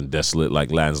lands and desolate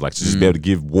like lands, like to just be able to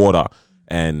give water.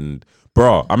 And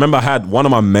bro, I remember I had one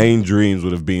of my main dreams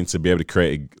would have been to be able to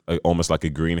create almost like a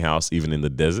greenhouse even in the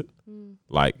desert.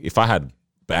 Like if I had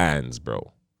bands,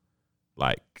 bro,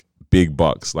 like big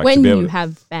bucks. Like when to be able you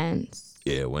have bands,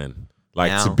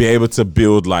 to be able to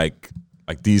build like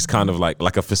these kind of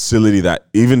like a facility that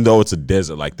even though it's a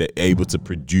desert, like they're able to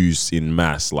produce in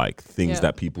mass like things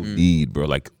that people need, bro.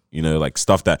 Like like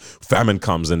stuff that famine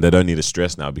comes and they don't need to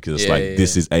stress now because it's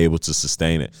this is able to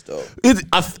sustain it.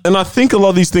 And I think a lot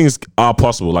of these things are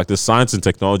possible. Like the science and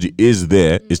technology is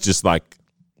there. It's just like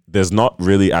there's not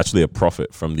really actually a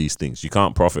profit from these things. You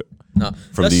can't profit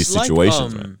from these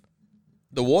situations, man.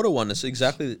 The water one is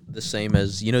exactly the same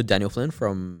as Daniel Flynn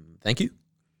from Thank You.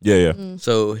 Yeah.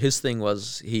 So his thing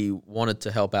was he wanted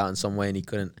to help out in some way and he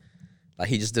couldn't, like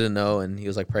he just didn't know, and he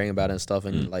was like praying about it and stuff,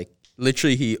 and like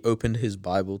literally he opened his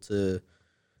Bible to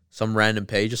some random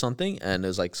page or something, and it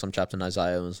was like some chapter in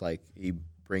Isaiah, and it was like he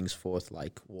brings forth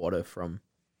like water from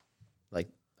like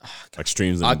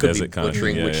streams in the desert kind of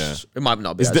thing. It might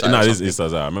not be. It's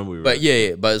Isaiah. I remember. But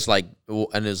but it's like,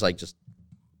 and it's like just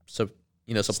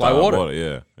supply water.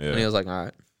 Yeah. And he was like, all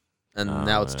right, and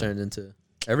now it's turned into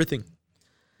everything.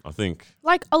 I think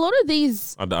like a lot of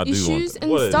these issues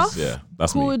and stuff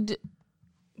could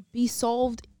be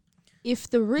solved if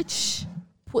the rich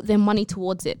put their money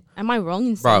towards it. Am I wrong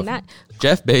in saying that?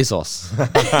 Jeff Bezos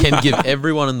can give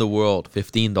everyone in the world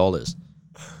 $15.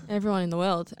 Everyone in the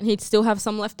world, and he'd still have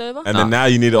some left over. And then now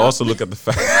you need to also look at the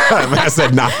fact. I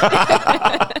said nah,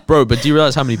 bro. But do you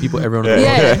realize how many people everyone? In the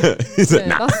world? He said,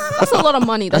 nah. That's a lot of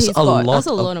money that he's got. That's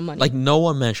a lot of money. Like no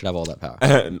one man should have all that power.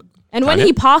 And when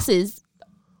he passes,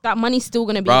 that money's still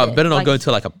gonna be. Bro, there. better not go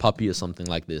to like a puppy or something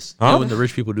like this. You know when the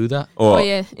rich people do that?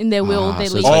 In their will they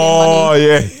leave. Oh money.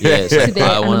 yeah. It's like,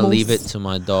 I want to leave it to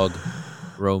my dog,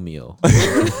 Romeo.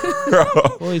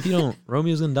 Well, if you don't,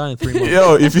 Romeo's gonna die in 3 months.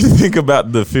 Yo, if you think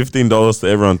about the $15 to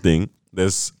everyone thing,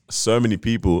 there's so many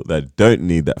people that don't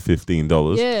need that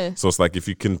 $15. Yeah. So it's like if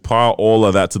you can pile all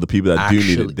of that to the people that do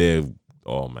need it, they're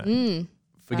Forget,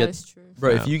 that is true. Bro.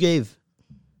 If you gave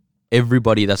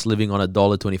everybody that's living on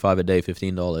 $1.25 a day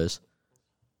 $15,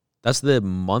 that's the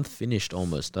month finished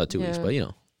almost. 2 weeks, but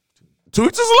 2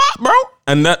 weeks is a lot, bro.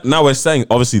 And that now we're saying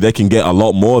obviously they can get a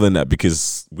lot more than that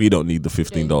because we don't need the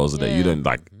 $15 a day. You don't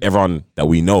like everyone that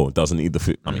we know doesn't need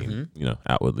the. I mean,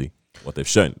 outwardly what they've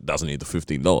shown doesn't need the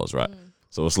 $15, right?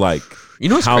 So it's like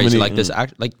what's crazy? Like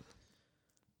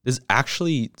there's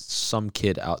actually some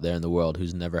kid out there in the world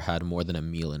who's never had more than a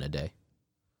meal in a day.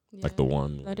 Like the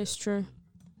one that is true.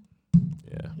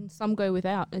 Yeah. And some go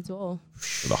without as well.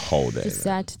 The whole day. It's a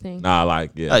sad thing. Nah,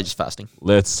 just fasting.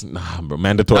 Bro,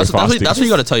 mandatory fasting. That's what you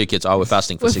got to tell your kids. We're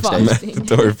fasting for 6 days.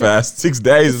 Mandatory fast. 6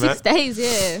 days, man. 6 days,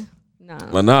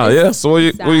 yeah. So what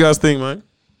you guys think, man?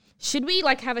 Should we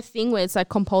like have a thing where it's like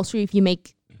compulsory if you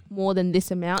make more than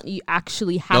this amount, you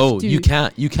actually have to? No, you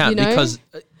can't. You can't because.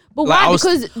 But like, why?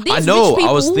 Because these I know. rich people,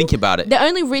 I was thinking about it. They're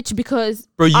only rich because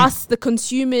Bro, us, the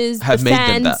consumers, have the made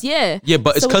fans, them that. yeah.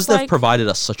 But it's So because they've like, provided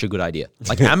us such a good idea.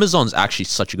 Like Amazon's actually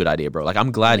such a good idea, bro. Like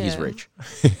I'm glad he's Yeah. rich.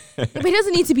 But he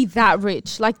doesn't need to be that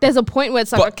rich. Like there's a point where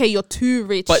it's like, okay, you're too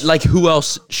rich. But like, who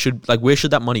else should like? Where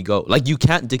should that money go? Like, you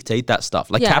can't dictate that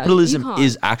stuff. Like, Yeah, capitalism you can't.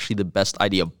 is actually the best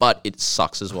idea, but it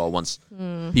sucks as well once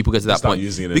people get to that Start point.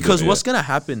 using it as Because a- what's gonna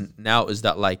happen now is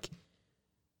that like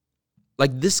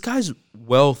this guy's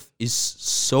wealth is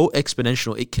so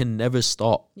exponential, it can never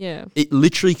stop. yeah. It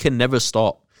literally can never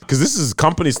stop. Because this is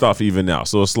company stuff even now.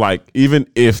 So it's like, even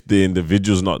if the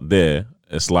individual's not there,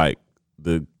 it's like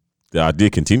the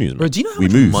idea continues, man. Bro, do you know how we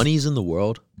much move. money is in the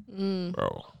world?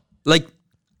 Bro. Like,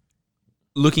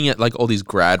 looking at like all these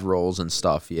grad roles and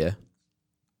stuff, yeah.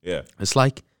 Yeah. It's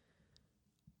like,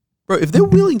 bro, if they're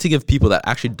willing to give people that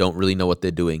actually don't really know what they're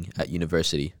doing at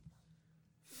university,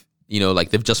 you know, like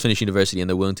they've just finished university and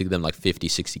they're willing to give them like 50,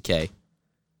 60K.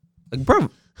 Like, bro,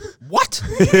 what?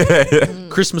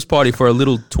 Christmas party for a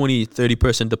little 20, 30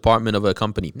 person department of a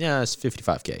company. Yeah, it's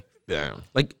 55K. Damn.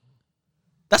 Like,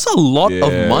 that's a lot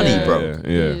of money, bro. Yeah. It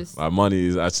Yeah. is. My money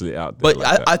is actually out there. But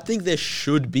like I think there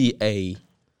should be a.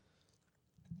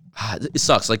 It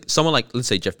sucks. Like someone like, let's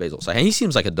say Jeff Bezos. Like, he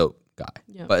seems like a dope guy.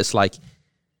 Yeah. But it's like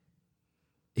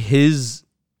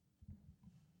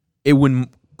when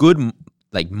good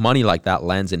like money like that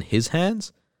lands in his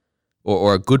hands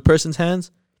or a good person's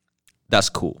hands, that's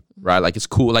cool, right? Like it's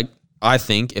cool. Like I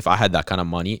think if I had that kind of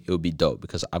money, it would be dope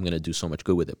because I'm going to do so much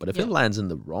good with it. But if it lands in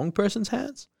the wrong person's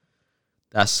hands,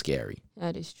 that's scary.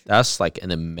 That is true. That's like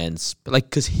an immense, like,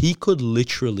 because he could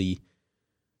literally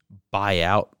buy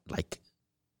out like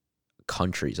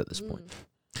countries at this point.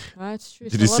 That's true.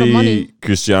 Did It's you a lot of money. see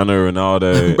Cristiano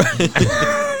Ronaldo?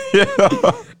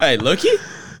 Hey, Loki,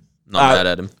 not mad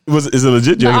at him. Is it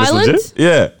legit? Do you The reckon it's island? legit?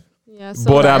 Yeah. Yeah, I saw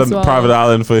Bought that out a as well. private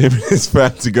island for him and his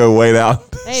fam to go wait out.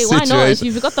 Hey, why not? If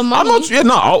you've got the money. I'm not. Yeah,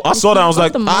 no. I saw that. I was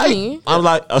like, the money. I'm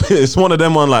like, it's one of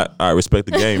them. One like, I respect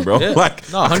the game, bro. Yeah.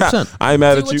 Like, No, I can't- 100%. I ain't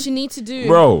mad do at what you, you need to do.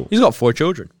 bro. He's got 4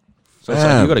 children, so it's like,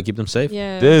 Damn. you got to keep them safe.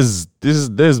 Yeah.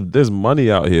 There's money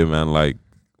out here, man. Like,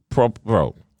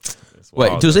 bro. It's Wait,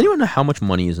 wild, does man. anyone know how much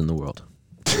money is in the world?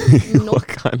 What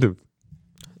kind of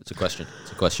It's a question.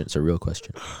 It's a real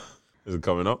question. is it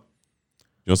coming up?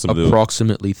 You want some little-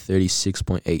 Approximately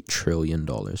 $36.8 trillion.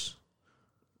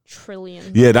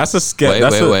 Trillion. Yeah, that's a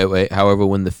scale. Wait. However,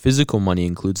 when the physical money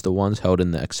includes the ones held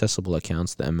in the accessible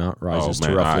accounts, the amount rises to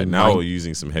roughly Alright, now we're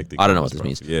using some hectic. I don't know what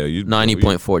numbers, this bro. means. Yeah, you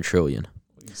 90.4 trillion.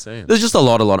 What are you saying? There's just a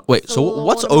lot. Wait, That's so a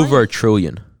what's lot of over money. a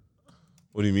trillion?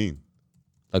 What do you mean?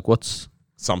 Like what's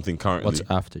Something currently.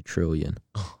 after trillion?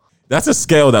 That's a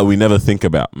scale that we never think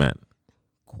about, man.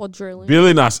 Quadrillion.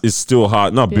 Billion is still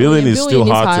hard. No, billion is still billion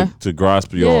is hard high. to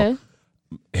grasp your Yeah.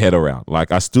 head around.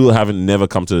 Like, I still haven't never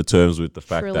come to the terms with the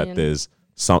fact that Trillion. there's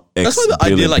some That's X why the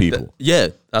idea billion like people. yeah,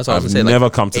 that's what I I've was saying. never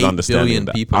like, come to 8 the understanding billion of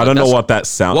that. people. I Like, don't know that's- what that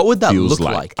sound. What would that feels look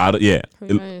like? like? I don't, yeah.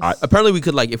 Who knows? Apparently, we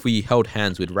could like if we held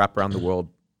hands, we'd wrap around the world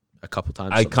a couple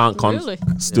times. I can't Really?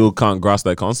 still can't grasp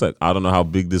that concept. I don't know how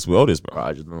big this world is, bro. Bro,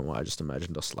 I just don't know why. I just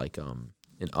imagined us like in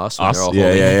us. When Us, they're all yeah,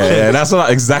 holding- yeah. That's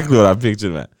exactly what I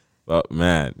pictured, man. But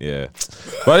man, yeah.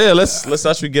 But yeah, let's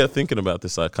actually get thinking about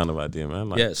this kind of idea, man.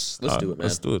 Like, Yes, let's do it, man.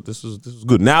 Let's do it. This was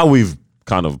good. Now we've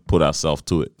kind of put ourselves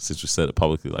to it since we said it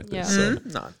publicly like this. Yeah.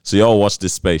 So, so y'all watch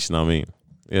this space. You know what I mean?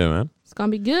 Yeah, man. It's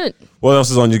gonna be good. What else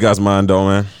is on you guys' mind, though,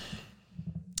 man?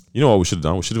 You know what we should have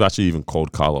done? We should have actually even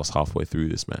called Carlos halfway through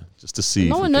this, man, just to see.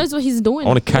 No one knows what he's doing. I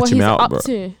wanna catch what him he's out, up bro.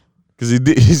 to. Because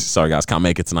he's sorry, guys, can't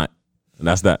make it tonight, and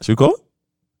that's that. Should we call?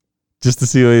 Just to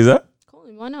see where he's at. Call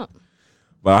him. Why not?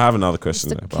 But I have another question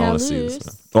Mr. there. But I want to see this.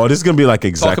 Carlos. Man. Oh, this is gonna be like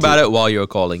exactly. Talk about it while you're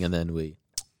calling, and then we.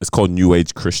 It's called New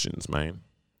Age Christians, man.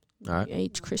 All right.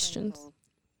 Age Christians.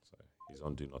 He's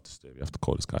on Do Not Disturb. You have to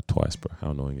call this guy twice, bro.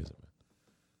 How annoying is it,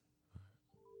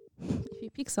 man? If he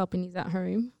picks up and he's at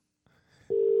home.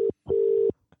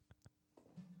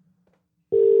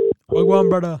 Wagwan,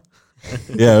 brother.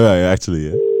 Yeah, right. Actually,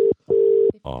 yeah.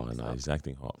 Oh no, he's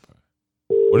acting hot, bro.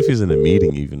 What if he's in a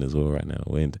meeting even as well right now?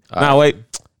 Wait. No, wait.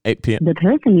 8 p.m. The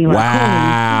person you are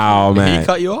Wow, man. He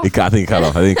cut you off? I think he cut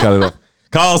off. I think he cut it off.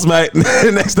 Carlos, mate.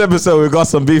 Next episode, we've got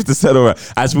some beef to settle.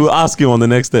 As we'll ask him on the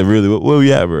next step, really, where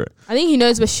we at, bro? I think he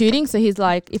knows we're shooting, so he's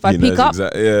like, if I He pick knows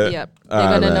up, yeah. yep, they're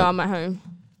Alright, gonna man. know I'm at home.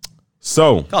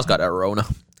 So, Carl's got that Rona.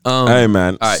 hey,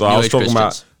 man. all right, so New I was Age talking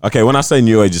Christians. about. Okay, when I say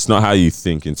New Age, it's not how you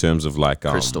think in terms of like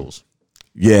Crystals.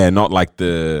 Yeah, not like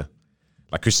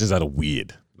Christians that are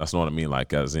weird. That's not what I mean.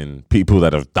 Like, as in people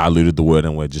that have diluted the word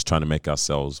and we're just trying to make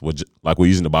ourselves, we're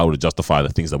using the Bible to justify the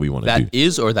things that we want to do. That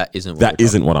is or that isn't? That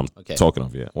isn't what I'm talking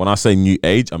of, yeah. When I say new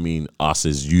age, I mean us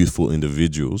as youthful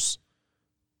individuals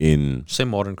in... Say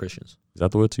modern Christians. Is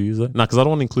that the word to use there? No, because I don't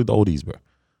want to include the oldies, bro.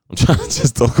 I'm trying to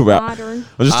just talk about... Modern.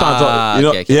 I'm just trying to talk... You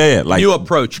know, okay. Yeah. Like, new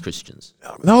approach Christians.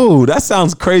 No, that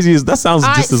sounds crazy. That sounds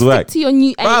just as whack. To your new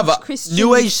age But Christian.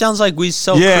 new age sounds like we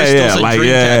sell crystals and dream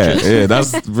catchers. Yeah,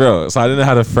 that's... Bro, so I didn't know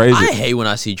how to phrase I it. hate when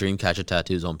I see dream catcher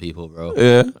tattoos on people, bro.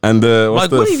 Yeah, and what's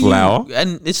the what have flower?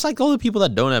 and it's like all the people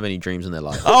that don't have any dreams in their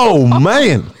life. Oh,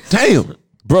 man. Damn.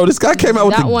 Bro, this guy came out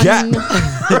with That the one gap.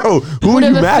 Bro, who would are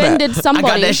you have mad at? offended I somebody.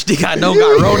 got that stick. I know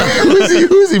got Rona.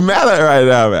 Who's he mad at right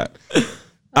now, man?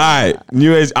 All right,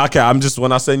 new age. Okay,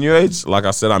 when I say new age, like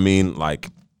I said, I mean like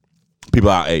people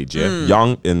our age, yeah,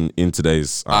 young in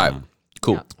today's All right,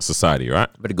 cool. society, right?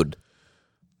 Very good.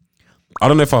 I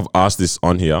don't know if I've asked this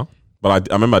on here,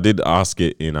 but I remember I did ask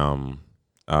it in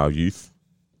our youth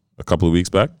a couple of weeks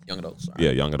back. Young adults. Sorry.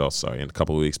 Yeah, young adults. Sorry, a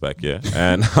couple of weeks back. Yeah,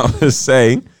 and I was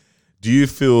saying, do you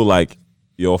feel like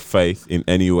your faith in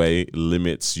any way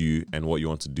limits you and what you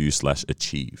want to do /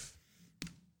 achieve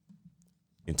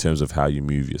in terms of how you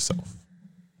move yourself?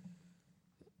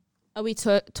 Are we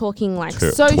talking like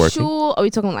Twerking? social? Are we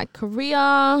talking like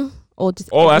career? Or just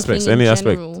All aspects, any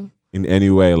aspect. In any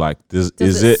way, like, is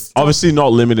it stop? obviously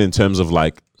not limited in terms of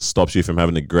like stops you from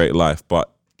having a great life,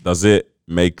 but does it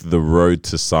make the road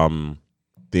to some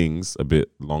things a bit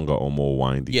longer or more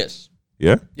windy? Yes.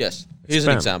 Yeah? Yes. Here's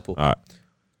an example. All right.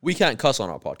 We can't cuss on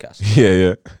our podcast.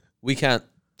 Yeah. We can't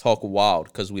talk wild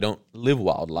because we don't live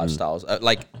wild lifestyles.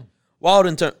 Like wild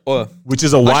in terms, or Which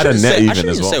is a wider net I even shouldn't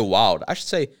as even well. say wild. I should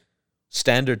say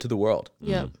standard to the world.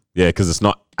 Yeah. Yeah, because it's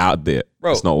not out there.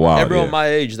 Bro, it's not wild. everyone yeah. my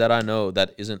age that I know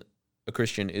that isn't a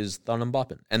Christian is thun and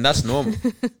bopping. And that's normal.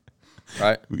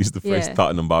 Right? We used to phrase Yeah.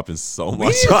 Thotton and Bopping so We much.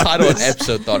 need to on title an this.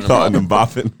 episode thun and Thotton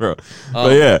bopping. and Bopping, bro.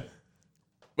 But yeah.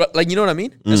 But like, you know what I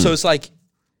mean? And so it's like,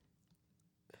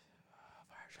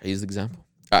 should I use the example?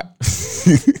 All right.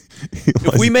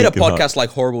 If we made a podcast like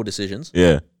Horrible Decisions,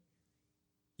 Yeah.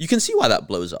 you can see why that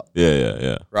blows up,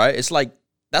 Yeah. right? It's like,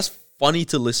 that's funny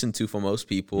to listen to for most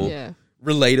people, Yeah.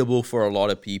 relatable for a lot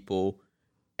of people.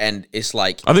 And it's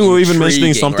like, I think we're even mentioning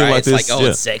intriguing, something right? like it's this, like, oh, yeah.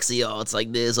 it's sexy, oh, it's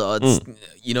like this, oh, it's,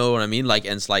 you know what I mean? Like,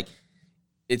 and it's like,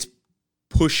 it's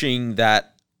pushing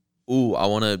that, ooh, I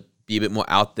want to be a bit more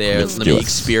out there. Let me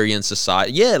experience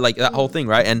society. Yeah, like that whole thing,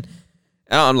 right? And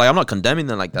I'm like, I'm not condemning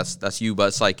them, like that's you, but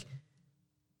it's like,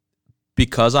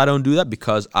 because I don't do that,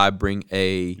 because I bring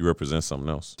a You represent something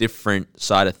else. different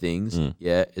side of things,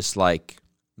 yeah, it's like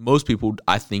most people,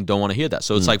 I think, don't want to hear that.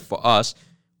 So it's like for us,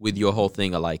 with your whole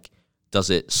thing of like, does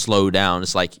it slow down?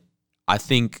 It's like, I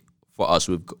think for us,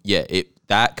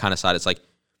 that kind of side, it's like,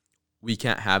 we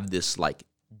can't have this like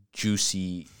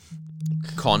juicy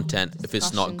content if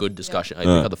it's not good discussion. Hey,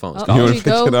 pick up the phone. Oh, Scott. You here want we to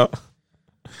pick go. it up?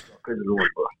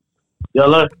 Yo,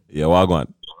 look. Yeah, Wagwan.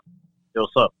 Yo,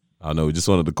 what's up? I know. We just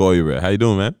wanted to call you, bro. How you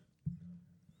doing, man?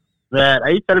 Man,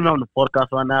 are you telling me I'm on the podcast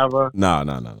right now, bro? No.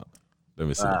 Let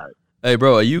me see. Hey,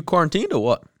 bro, are you quarantined or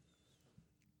what?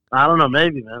 I don't know.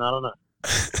 Maybe, man. I don't know.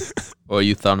 Or are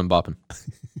you thun and bopping?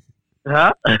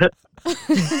 Huh?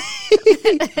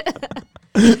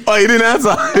 Oh, you didn't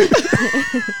answer.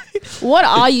 What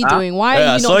are you doing? Why are you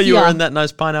I not saw you here? wearing that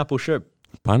nice pineapple shirt.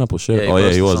 Pineapple shirt. Yeah, he Oh, yeah, he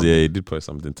posted was. something. Yeah, he did post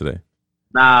something today.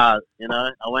 Nah,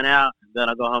 I went out and then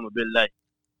I go home a bit late.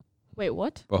 Wait,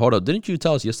 what? But hold up, didn't you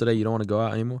tell us yesterday you don't want to go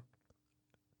out anymore?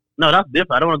 No, that's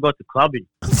different. I don't want to go to clubbing.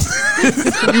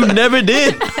 You never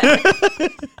did.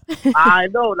 I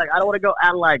know. Like, I don't want to go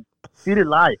out like city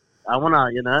life. I want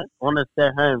to stay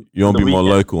home. You want to on the be more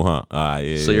weekend. local, huh?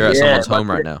 Yeah. So you're at Yeah, someone's but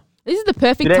home right now. This is the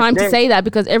perfect Today- time to today- say that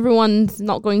because everyone's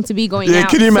not going to be going Yeah, out.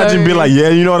 can you imagine so- being like, yeah,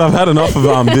 you know what? I've had enough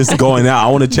of this going out.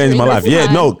 I want to change my life.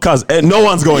 Yeah, no, cuz no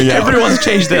one's going out. Everyone's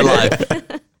changed their life.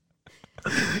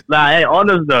 Nah, hey,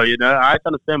 honest though, I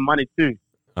trying to spend money too.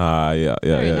 Yeah.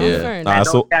 Fair enough. I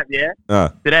So, don't cap,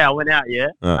 Today I went out,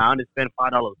 I only spent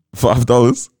 $5.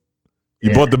 $5. You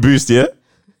Yeah. bought the boost, yeah?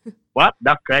 What?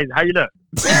 That's crazy. How you know?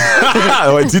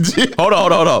 Wait, did you? Hold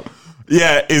on.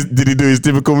 Yeah, did he do his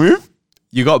typical move?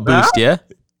 You got boost, yeah?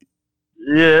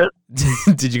 Yeah.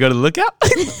 Did you go to the lookout?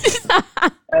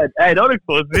 Hey, don't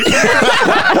expose me.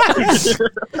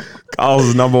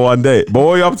 Carl's #1 date. But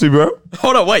what are you up to, bro?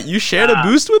 Hold on, wait. You shared a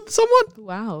boost with someone?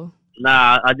 Wow.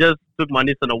 Nah, I just took my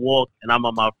niece on a walk and I'm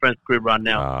at my friend's crib right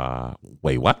now.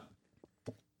 Wait, what?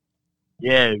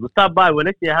 Yeah, we'll stop by. We're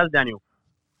next to your house, Daniel.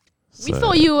 We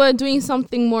thought you were doing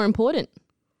something more important.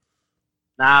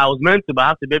 Nah, I was meant to, but I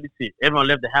have to babysit. Everyone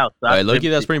left the house. So All right, Loki,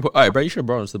 that's pretty important. All right, bro, you should have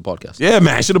brought us to the podcast. Yeah,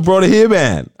 man. Should have brought it here,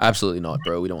 man. Absolutely not,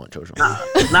 bro. We don't want children.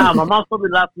 Nah, my mom told me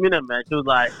last minute, man. She was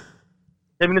like,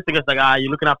 10 minutes ago, she's like,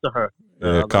 you're looking after her.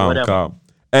 Yeah, calm.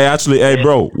 Hey, actually,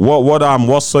 bro,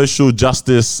 what social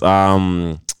justice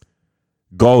goal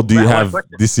do you have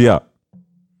this year?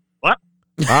 What?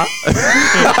 Huh?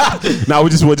 Nah, we're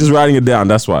just writing it down.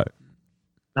 That's why.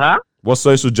 Huh? What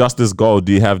social justice goal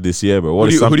do you have this year, bro? Who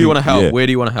do you want to help? Yeah. Where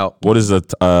do you want to help? What is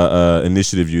a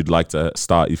initiative you'd like to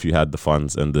start if you had the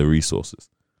funds and the resources?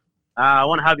 I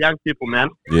want to have young people, man.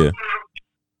 Yeah.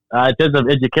 In terms of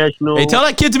educational. Hey, tell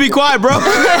that kid to be quiet, bro.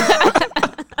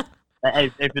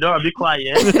 Hey, if you don't, be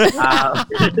quiet.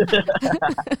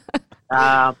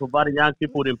 Providing young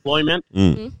people with employment.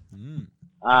 And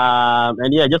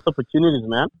yeah, just opportunities,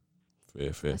 man.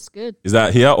 Fair. That's good. Is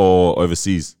that here or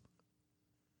overseas?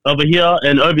 Over here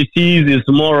and overseas is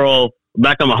more of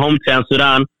back in my hometown,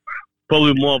 Sudan.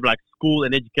 Probably more of like school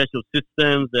and educational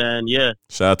systems, and yeah.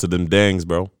 Shout out to them dangs,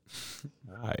 bro.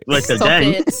 Right. Like Stop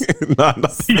it. Stop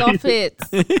it.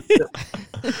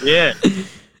 Yeah.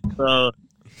 So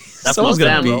that's someone's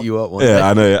gonna beat you up one day.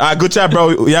 I know. All right, good chat,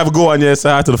 bro. You have a good one. Yeah, say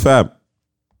hi to the fam.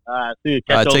 See you.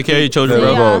 Take care of your children,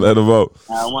 bro. Let them vote.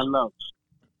 One love.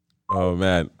 Oh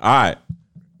man. All right.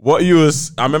 I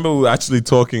remember we were actually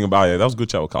talking about that was good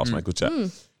chat with Carlson, man. Good chat.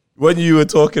 When you were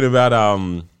talking about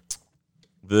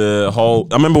the whole,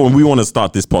 I remember when we want to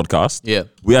start this podcast. Yeah,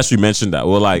 we actually mentioned that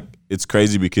we're like, it's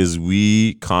crazy because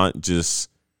we can't just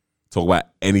talk about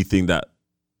anything.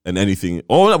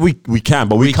 Or we can,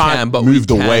 but we can't move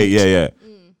the way. Yeah.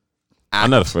 I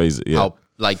know the phrase. Yeah,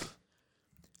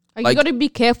 you got to be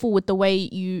careful with the way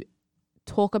you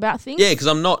talk about things. Yeah, because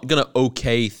I'm not gonna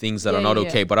okay things that are not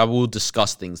okay, but I will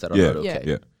discuss things that are not okay.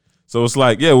 Yeah. So it's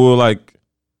like,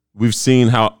 we've seen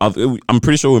how I'm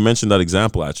pretty sure we mentioned that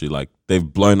example actually. Like they've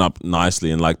blown up nicely,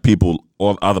 and like people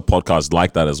or other podcasts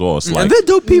like that as well. It's like, and they're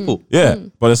dope people. Yeah,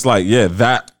 but it's like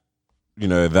that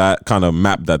that kind of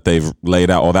map that they've laid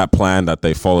out, or that plan that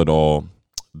they followed, or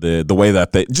the way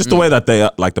that they the way that they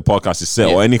like the podcast is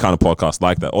set, or any kind of podcast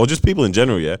like that, or just people in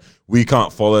general. Yeah, we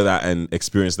can't follow that and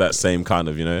experience that same kind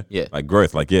of like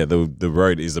growth. Like the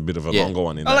road is a bit of a longer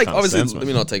one. In that kind obviously, of sense, let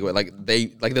me not take away.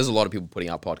 Like there's a lot of people putting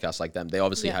out podcasts like them. They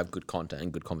obviously have good content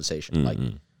and good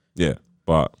conversation.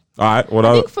 But all right,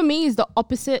 I think for me is the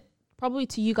opposite, probably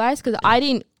to you guys, because I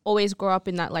didn't always grow up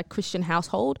in that like Christian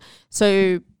household.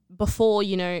 So before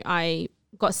I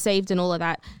got saved and all of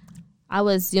that, I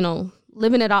was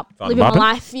living it up, living my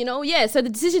life, So the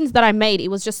decisions that I made, it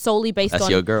was just solely based on... That's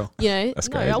your girl. That's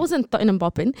crazy. I wasn't and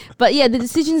bopping. But yeah, the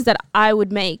decisions that I would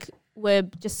make were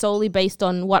just solely based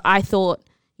on what I thought,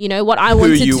 what I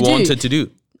wanted to do. Who you wanted to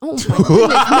do. Oh my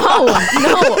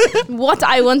goodness, no. What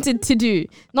I wanted to do,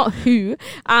 not who.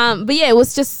 But yeah, it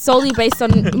was just solely based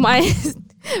on my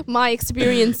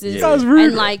experiences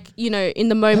and like, in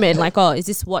the moment, like, is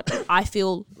this what I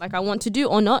feel like I want to do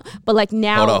or not? But like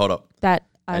now hold up. that...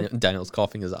 Daniel's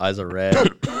coughing. His eyes are red.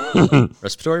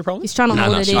 Respiratory problem? He's trying to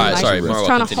hold it in. Sorry, he's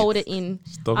trying to hold it in.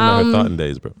 Talking about her starting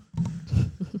days, bro.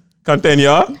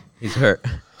 Continue. He's hurt.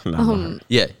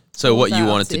 Yeah. So what you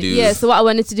wanted to do? Yeah. So what I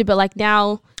wanted to do, but like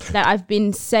now that I've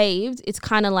been saved, it's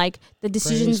kind of like the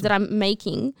decisions that I'm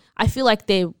making. I feel like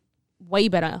they're way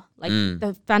better. Like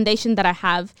the foundation that I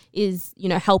have is,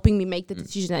 helping me make the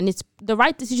decisions, and it's the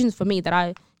right decisions for me that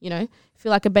I, feel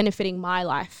like are benefiting my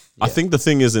life. I think the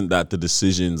thing isn't that the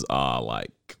decisions are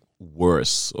like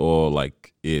worse or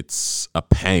like it's a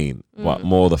pain, but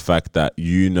more the fact that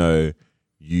you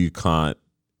can't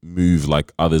move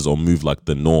like others or move like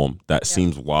the norm. That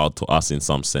seems wild to us in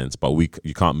some sense, but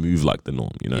you can't move like the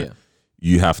norm.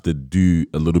 You have to do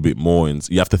a little bit more, and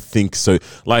you have to think. So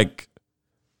like,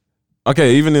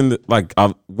 okay, even in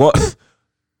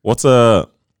what's a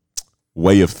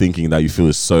way of thinking that you feel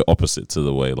is so opposite to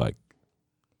the way like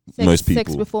most people.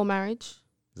 Sex before marriage.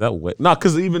 Is that way? No,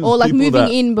 because even or like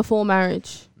moving in before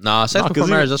marriage. Nah, sex before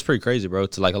marriage, that's pretty crazy, bro.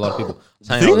 To like a lot of people. I was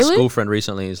hanging out with a school friend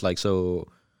recently. He's like, so,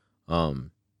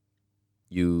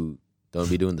 you don't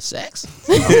be doing the sex?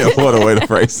 Yeah, what a way to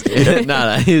phrase it.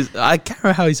 Nah. I can't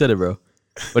remember how he said it, bro.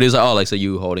 But he was like, so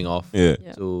you holding off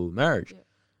to marriage? Yeah.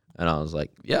 And I was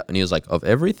like, yeah. And he was like, of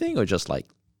everything or just like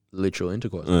literal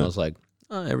intercourse? And I was like,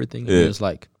 everything. And he was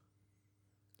like,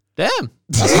 damn,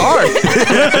 that's hard.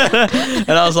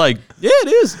 And I was like, yeah, it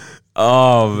is.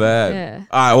 Oh, man. Yeah.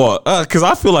 All right, because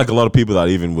I feel like a lot of people that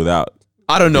even without...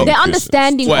 I don't know. Their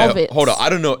understanding of it. Hold on. I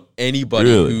don't know anybody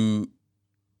who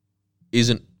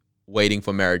isn't waiting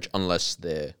for marriage unless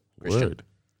they're Christian.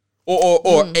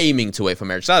 or aiming to wait for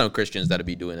marriage. So I know Christians that'd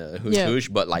be doing a hoosh,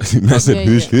 but like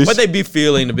hoosh. but they'd be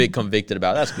feeling a bit convicted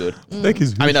about it. That's good.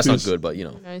 I mean, that's not good, but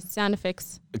sound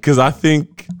effects. Because I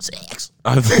think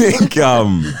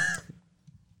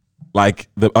like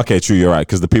true, you're right.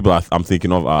 Because the people I'm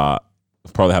thinking of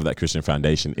probably have that Christian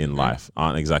foundation in life,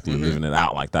 aren't exactly living it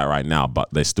out like that right now,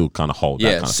 but they still kind of hold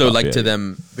that kind of so stuff. to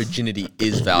them, virginity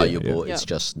is valuable. It's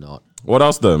just not. What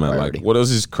else though, man? priority. Like, what else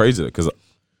is crazy? Because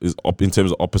is in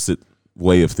terms of opposite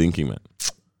way of thinking, man.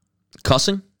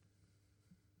 Cussing?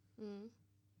 I'm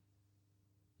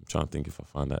trying to think if I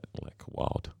find that like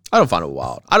wild. I don't find it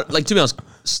wild. To be honest,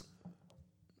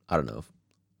 I don't know.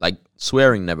 Like,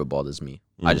 swearing never bothers me.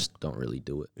 I just don't really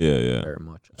do it. Yeah. Very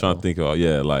much. I'm trying to think of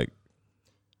like.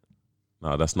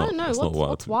 No, that's not. That's not wild.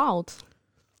 What's wild?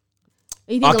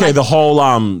 Okay, the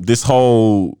whole this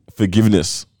whole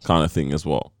forgiveness kind of thing as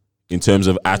well. In terms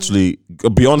of actually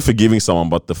beyond forgiving someone,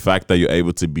 but the fact that you're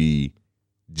able to be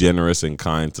generous and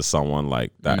kind to someone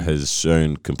like that has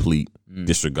shown complete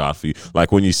disregard for you.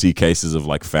 Like when you see cases of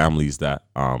like families that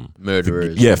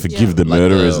murderers, forgive the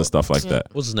murderers and stuff like that.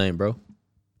 What's his name, bro?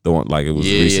 The one like it was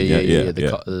recent. I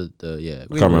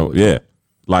can't remember. Yeah,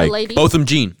 like Botham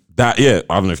Jean. That I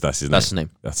don't know if that's his name. That's his name.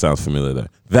 That sounds familiar though.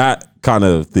 That kind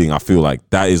of thing, I feel like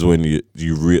that is when you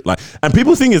like, and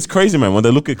people think it's crazy, man. When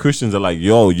they look at Christians, they're like,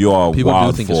 "Yo, you are people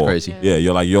wild do think for." It's crazy. Yeah,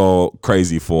 you're like you're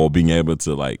crazy for being able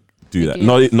to like do that.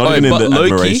 Not even in the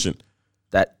admiration.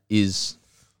 That is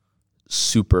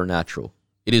supernatural.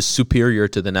 It is superior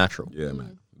to the natural. Yeah,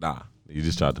 man. Nah, you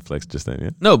just tried to flex just then.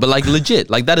 Yeah. No, but like legit,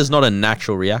 like that is not a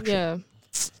natural reaction. Yeah.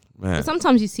 Man. But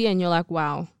sometimes you see it and you're like,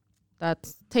 wow,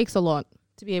 that takes a lot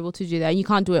to be able to do that. You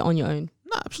can't do it on your own.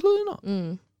 No, absolutely not.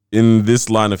 In this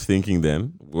line of thinking,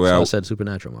 then, where I said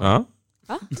supernatural. Huh?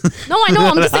 No, I know.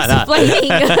 I'm just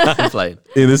explaining.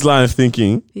 In this line of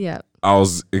thinking, yeah, I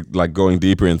was like going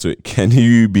deeper into it. Can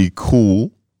you be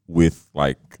cool with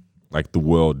like the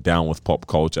world, down with pop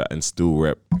culture, and still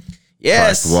rep?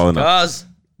 Yes, Christ well enough?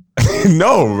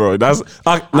 No, bro. That's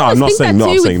no. I'm not saying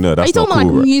no. I'm saying no. That's not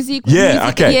cool. Like music. Yeah,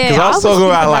 okay. Because I was talking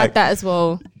about like that as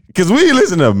well. Because we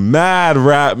listen to mad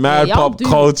rap, mad pop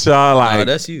culture. Like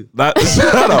that's you. Shut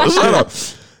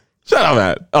up,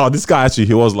 man. Oh, this guy actually,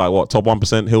 he was like what, top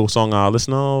 1% Hillsong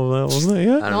listener, wasn't it?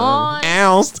 Yeah.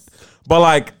 Nice. But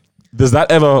like, does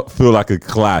that ever feel like a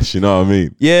clash? You know what I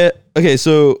mean? Yeah. Okay.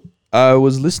 So I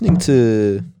was listening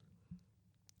to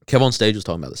Kev on stage was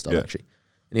talking about this stuff actually,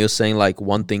 and he was saying like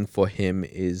one thing for him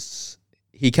is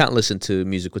he can't listen to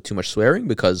music with too much swearing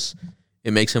because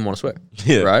it makes him want to swear.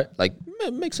 Yeah. Right? Like,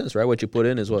 it makes sense, right? What you put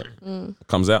in is what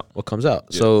comes out. What comes out.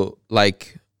 Yeah. So,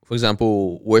 like, for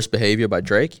example, Worst Behavior by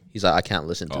Drake, he's like, I can't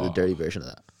listen to the dirty version of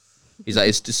that. He's like,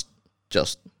 it's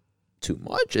just too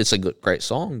much. It's a great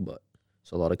song, but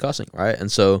it's a lot of cussing, right?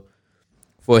 And so,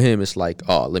 for him, it's like,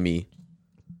 let me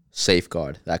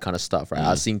safeguard that kind of stuff, right?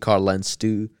 I've seen Carl Lentz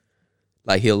do,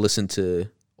 like, he'll listen to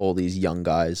all these young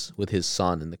guys with his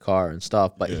son in the car and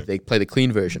stuff, but they play the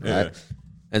clean version, right?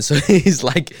 And so he's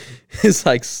like, his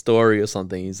like story or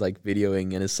something, he's like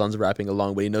videoing and his son's rapping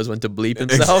along, but he knows when to bleep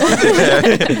himself.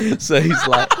 So he's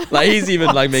like he's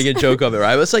even like making a joke of it,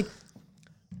 right? But it's like,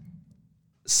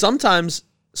 sometimes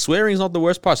swearing is not the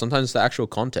worst part. Sometimes it's the actual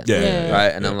content,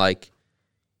 right? And I'm like,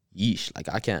 yeesh, like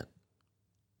I can't.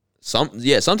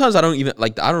 Sometimes I don't even,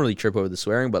 like, I don't really trip over the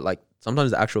swearing, but like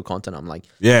sometimes the actual content, I'm like,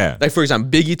 like for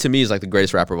example, Biggie to me is like the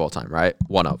greatest rapper of all time, right?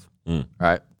 One of,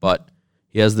 right? But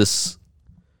he has this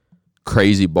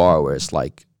crazy bar where it's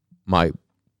like, my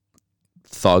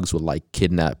thugs would like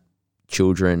kidnap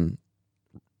children,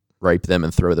 rape them,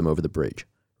 and throw them over the bridge,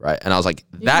 right? And I was like,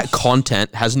 that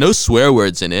content has no swear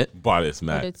words in it, but it's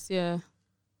mad. But it's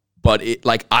But it,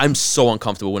 like, I'm so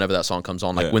uncomfortable whenever that song comes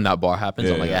on. Like when that bar happens,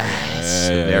 I'm like, it's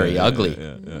very ugly,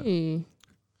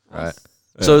 right?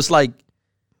 So it's like,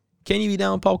 can you be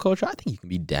down with pop culture? I think you can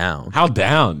be down. How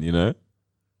down, you know?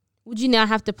 Would you now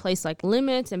have to place like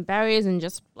limits and barriers and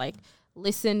just like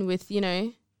listen with,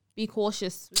 be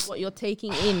cautious with what you're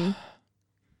taking in?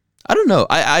 I don't know.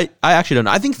 I actually don't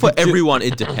know. I think for everyone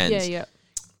it depends. Yeah.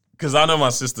 Because I know my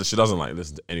sister, she doesn't like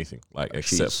listen to anything, like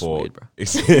except for weird, bro.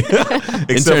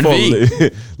 except for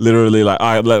literally like,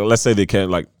 let's say they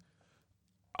can't like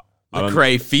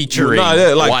Lecrae featuring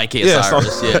YK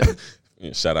Cyrus.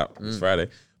 Yeah, shout out, it's Friday.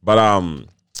 But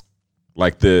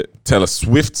like the Taylor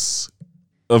Swift's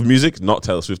of music, not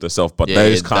Taylor Swift herself, but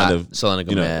those kind of Selena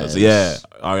Gomez,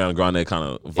 Ariana Grande kind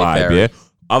of vibe,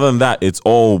 Other than that, it's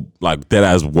all like dead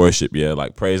as worship,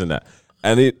 like praising that,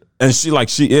 and she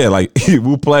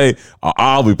we'll play, or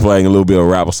I'll be playing a little bit of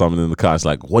rap or something in the car. It's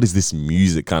like, what is this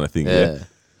music kind of thing?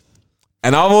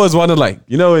 And I've always wondered, like,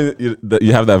 you know,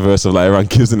 you have that verse of like everyone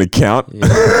gives an account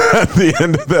at the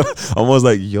end of that. I'm always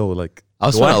like, yo, like,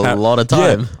 I spent a lot of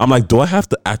time. Yeah, I'm like, do I have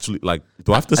to actually like?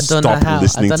 Do I have to stop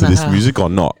listening to this music or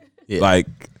not? Yeah. Like,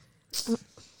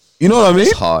 you know what I mean?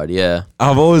 It's hard, yeah.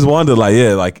 I've always wondered, like,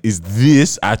 like, is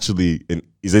this actually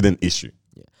is it an issue?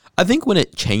 Yeah. I think when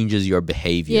it changes your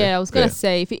behavior. Yeah, I was gonna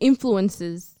say if it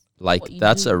influences, like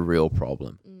that's a real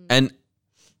problem. And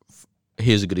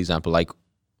here's a good example. Like,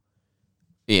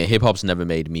 yeah, hip hop's never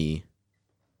made me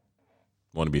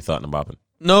want to be thought and bopping.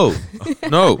 No,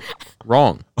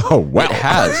 wrong. Oh well, it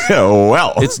has. Oh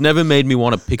well, it's never made me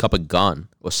want to pick up a gun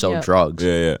or sell drugs.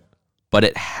 Yeah. But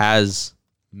it has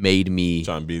made me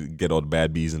try and get all the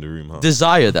bad bees in the room, huh?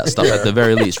 Desire that stuff at the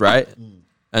very least, right?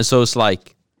 And so it's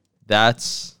like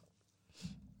that's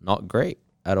not great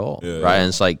at all, right? And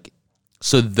it's like,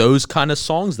 so those kind of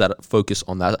songs that focus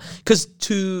on that, because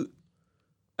and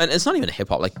it's not even hip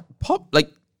hop, like pop, like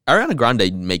Ariana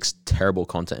Grande makes terrible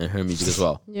content in her music as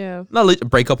well. Yeah. Not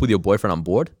break up with your boyfriend on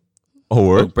board. Oh,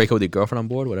 word? Break up with your girlfriend on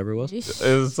board, whatever it was. It's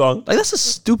a song. Like that's a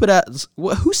stupid ass.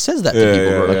 Who says that to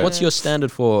people, bro? Like, what's your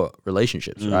standard for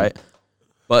relationships, right?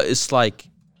 But it's like,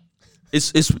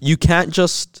 it's you can't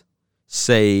just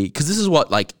say, because this is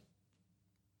what like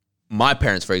my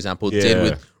parents, for example, did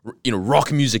with, you know,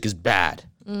 rock music is bad.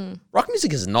 Rock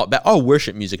music is not bad. Oh,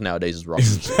 worship music nowadays is rock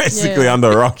music. Basically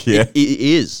under rock, it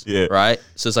is, right?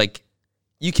 So it's like,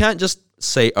 you can't just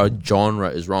say a genre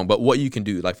is wrong, but what you can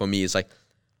do, like for me, is like,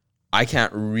 I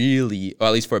can't really, or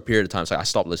at least for a period of time, so I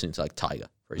stopped listening to like Tyga,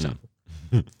 for example,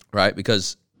 right?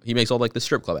 Because he makes all like the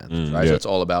strip club anthems, right? So it's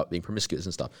all about being promiscuous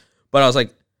and stuff. But I was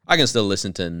like, I can still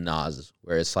listen to Nas,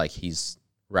 where it's like he's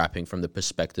rapping from the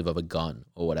perspective of a gun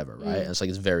or whatever, right? And it's like,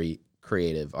 it's very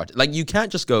creative. Like you can't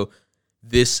just go,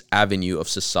 this avenue of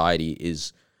society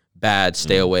is bad,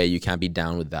 stay away, you can't be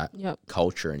down with that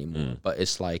culture anymore. But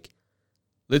it's like,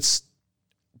 let's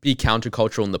be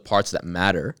countercultural in the parts that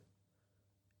matter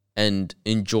and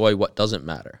enjoy what doesn't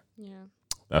matter. Yeah.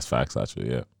 That's facts,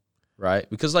 actually, yeah. Right?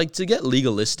 Because like to get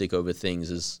legalistic over things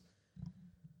is,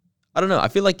 I don't know, I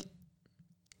feel like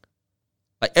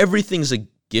everything's a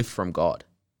gift from God,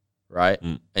 right?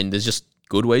 And there's just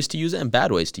good ways to use it and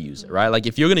bad ways to use it, right? Like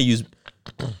if you're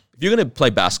gonna play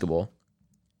basketball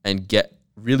and get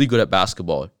really good at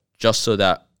basketball just so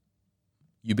that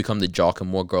you become the jock and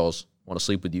more girls want to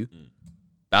sleep with you,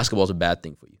 basketball's a bad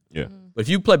thing for you. Yeah. But if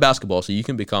you play basketball so you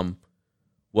can become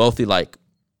wealthy like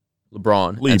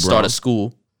LeBron and start a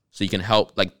school so you can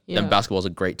help, like then basketball's a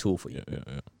great tool for you.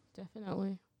 Yeah.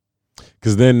 Definitely.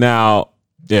 Because then now,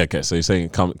 okay, so you're saying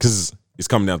because it's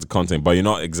coming down to content, but you're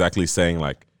not exactly saying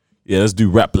like, let's do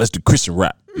rap, let's do Christian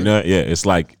rap. You know, it's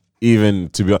like, even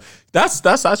to be honest,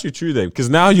 that's actually true then, because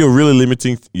now you're really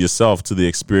limiting yourself to the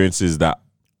experiences that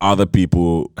other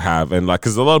people have, and like,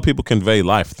 because a lot of people convey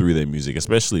life through their music,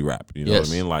 especially rap, you know what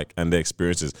I mean, like, and their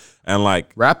experiences, and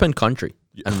like rap and country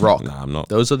and rock. Nah, I'm not.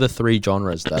 Those are the three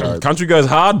genres that are. Country goes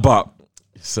hard, but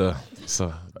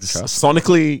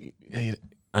sonically, I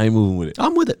ain't moving with it.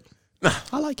 I'm with it.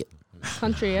 I like it.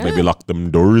 Country, yeah. Maybe lock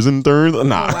them doors and turns. Nah,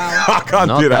 wow. I can't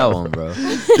Not do that, one, bro.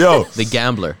 Yo, The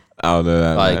Gambler. I don't know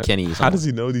that, by man. Kenny. How does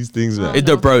he know these things, man?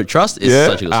 Bro, Trust is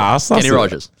such a good song. Kenny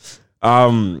Rogers.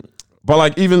 But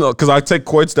like, even because I take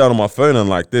quotes down on my phone, and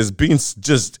like there's been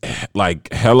just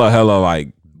like hella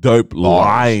like dope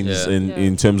lines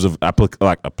in terms of applying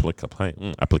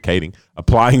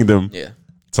them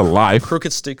to life.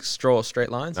 Crooked stick, straw, straight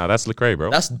lines. Nah, that's Lecrae,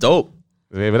 bro. That's dope.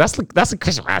 Yeah, but that's a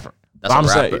Christian rapper. That's I'm a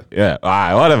rapper. saying, all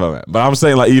right, whatever, man. But I'm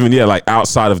saying, like, even like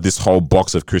outside of this whole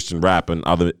box of Christian rap and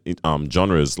other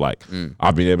genres, like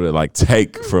I've been able to like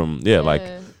take from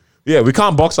we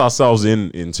can't box ourselves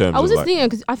in terms. I was of, just thinking,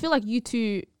 because I feel like you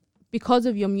two, because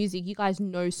of your music, you guys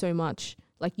know so much.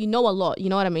 Like, you know a lot. You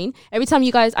know what I mean? Every time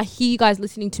I hear you guys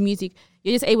listening to music,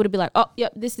 you're just able to be like, oh,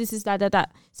 yep, this is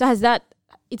that. So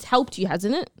it's helped you,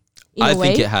 hasn't it? I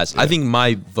think it has. I think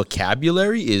my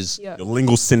vocabulary is your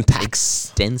lingual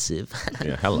syntax extensive.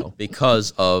 Hello.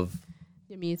 Because of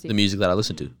the music that I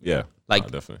listen to. Yeah. Like,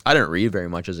 definitely. I didn't read very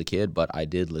much as a kid, but I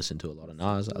did listen to a lot of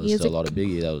Nas. I listened to a lot of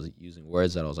Biggie that was using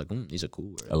words that I was like, these are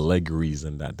cool words. Allegories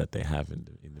and that they have in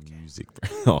the music.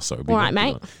 Oh, sorry. All right,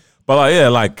 mate.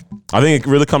 But like, I think it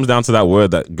really comes down to that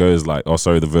word that goes like,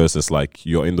 the verse is like,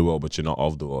 you're in the world, but you're not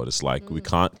of the world. It's like, we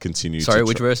can't continue. Sorry,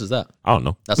 which verse is that? I don't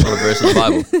know. That's not a verse in the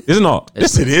Bible. Is it not?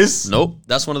 Yes, it is. Nope.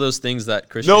 That's one of those things that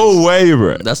Christians. No way,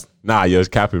 bro. Nah, you're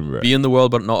capping, bro. Be in the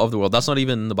world, but not of the world. That's not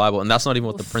even in the Bible, and that's not even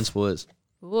what the principle is.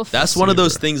 That's one of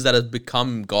those things that have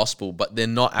become gospel, but they're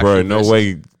not actually. Bro, no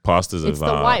way pastors have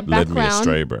led me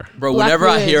astray, bro. Bro, whenever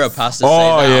I hear a pastor say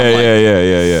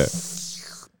that, yeah.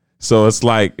 So it's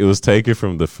like it was taken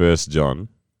from the First John,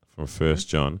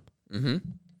 Mm-hmm.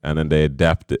 and then they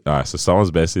adapted. All right, so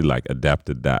someone's basically like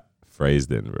adapted that phrase,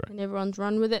 then, bro. And everyone's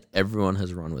run with it. Everyone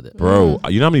has run with it. Bro,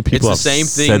 you know how many people have It's the same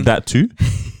said thing. that too?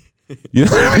 You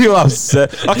know how many people have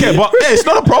said? Okay, but hey, it's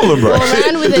not a problem, bro.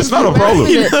 Ran with it. It's not a Ran problem.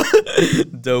 with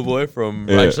it. Doughboy from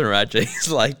Yeah. Righteous and Ratchet. He's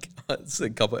like, it's a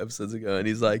couple episodes ago, and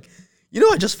he's like, you know,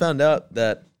 I just found out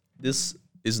that this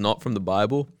is not from the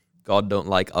Bible. God don't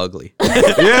like ugly.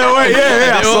 Yeah, wait,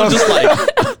 yeah. They're all just like,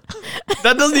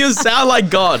 that doesn't even sound like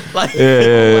God. Like,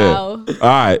 yeah. Wow. All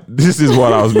right, this is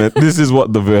what I was meant. This is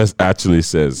what the verse actually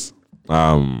says. you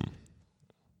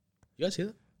guys hear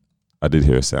that? I did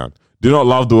hear a sound. Do not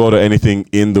love the world or anything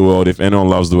in the world. If anyone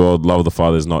loves the world, love of the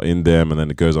Father is not in them. And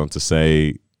then it goes on to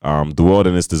say, the world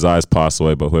and its desires pass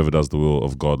away, but whoever does the will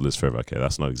of God lives forever. Okay,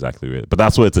 that's not exactly it, but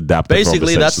that's what it's adapted from,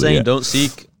 Basically, that's essentially, saying yeah. don't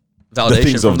seek The validation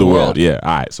things from of the world. Yeah,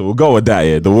 all right. So we'll go with that.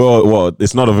 Yeah, the world. Well,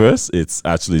 it's not a verse. It's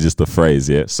actually just a phrase.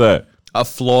 Yeah. So, A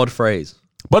flawed phrase.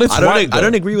 but it's I don't. right, I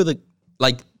don't though. agree with it.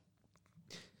 Like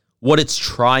what it's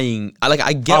trying. I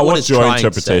get what What's it's your trying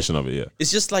interpretation to say. of it? Yeah. It's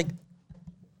just like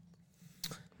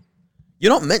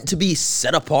you're not meant to be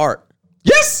set apart.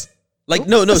 Yes. Like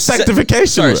no,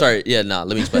 Sanctification. bro. Sorry. Yeah, nah.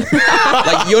 Let me explain.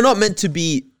 Like you're not meant to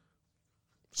be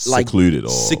like Secluded or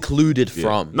secluded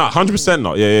from. No, 100%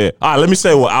 not. Yeah. All right, let me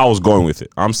say what I was going with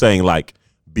it. I'm saying like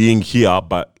being here,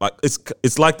 but like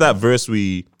it's like that verse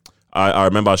I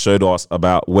remember I showed us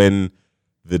about when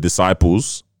the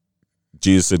disciples,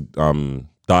 Jesus had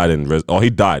died and he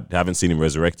died. Haven't seen him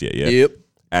resurrect yet. Yeah. Yep,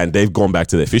 And they've gone back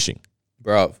to their fishing.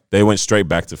 bro. They went straight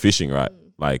back to fishing, right?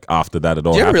 Like after that it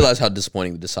all Do you ever happened. realize how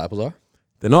disappointing the disciples are?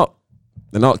 They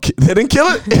didn't kill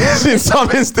it in some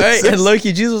Hey, instances. and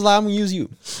Loki, Jesus was like, "I'm gonna use you."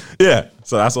 Yeah.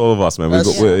 So that's all of us, man.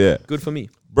 Yeah. Good for me.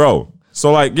 Bro,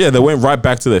 so like, yeah, they went right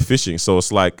back to their fishing. So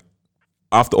it's like,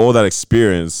 after all that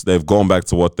experience, they've gone back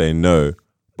to what they know,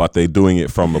 but they're doing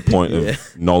it from a point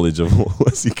of knowledge of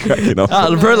what's he cracking up.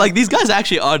 Bro, like these guys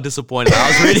actually are disappointed. I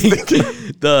was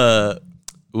reading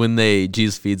when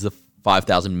Jesus feeds the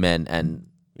 5,000 men and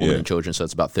women and children, so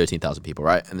it's about 13,000 people,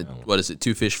 right? And then, what is it?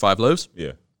 2 fish, 5 loaves,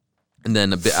 Yeah. and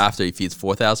then a bit after he feeds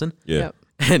 4,000. Yeah. Yep.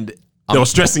 And They were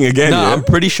stressing again. no, yeah? I'm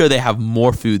pretty sure they have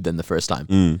more food than the first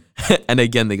time. And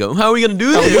again, they go, "How are we gonna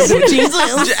do this?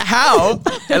 Jesus, how?"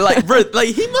 And like, bro, like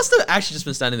he must have actually just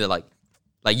been standing there, like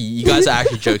you guys are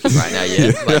actually joking right now,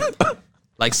 yeah?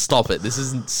 Like, stop it. This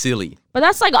isn't silly, But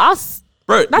that's like us.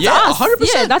 bro. That's yeah, us. 100%.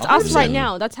 Yeah, that's us 100%. right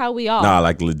now. That's how we are. Nah,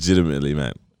 like legitimately,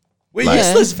 man. We're Like-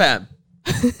 useless, fam.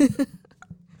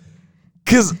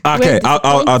 Because, okay, We're I'll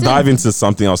disappointed. dive into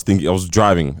something I was thinking. I was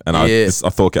driving and I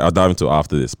thought, okay, I'll dive into it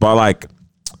after this. But like,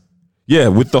 yeah,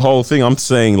 with the whole thing, I'm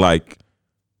saying like,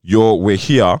 we're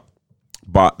here,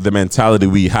 but the mentality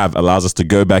we have allows us to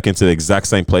go back into the exact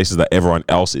same places that everyone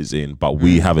else is in, but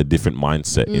we have a different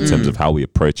mindset in terms of how we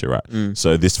approach it, right?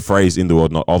 So this phrase, in the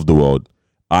world, not of the world,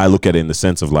 I look at it in the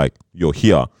sense of like, you're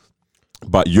here,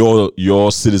 but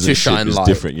your citizenship shine is light.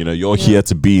 different. You know, you're here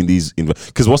to be in these.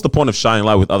 Because what's the point of shining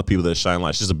light with other people that shine light?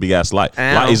 It's just a big ass light.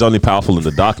 Ow. Light is only powerful in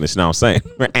the darkness. You know what I'm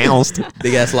saying?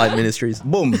 Big ass light ministries.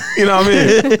 Boom. You know what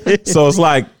I mean? So it's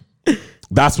like,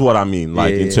 that's what I mean.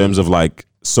 Like in terms of like,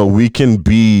 so we can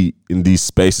be in these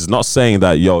spaces. Not saying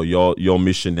that your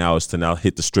mission now is to now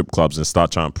hit the strip clubs and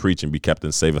start trying to preach and be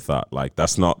Captain Save-A-Thought. Like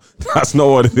that's not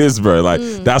what it is, bro. Like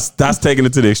that's taking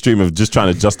it to the extreme of just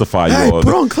trying to justify your.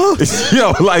 put on clothes.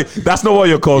 Yo, like that's not what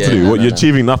you're called to do. You're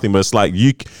achieving nothing, but it's like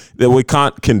we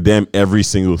can't condemn every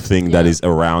single thing that is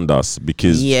around us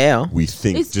because we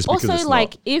think It's just also because it's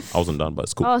like not. if I wasn't done, but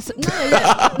it's cool. Oh, so,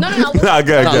 no. Nah,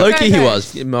 go. Loki, he Okay.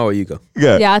 was. Mo, you go.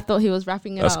 Yeah, I thought he was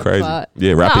wrapping it That's up. crazy. But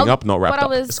Yeah, wrapping No, up, not wrapped what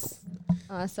up. I It's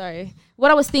was, sorry. What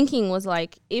I was thinking was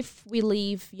like, if we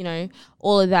leave,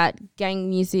 all of that gang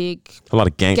music, A lot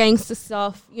of gangster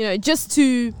stuff, just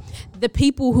to the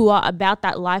people who are about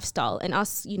that lifestyle, and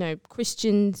us,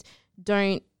 Christians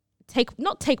don't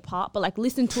not take part, but like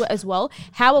listen to it as well.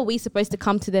 How are we supposed to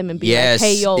come to them and be Yes, like,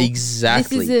 hey, yo,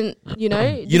 exactly. this isn't, this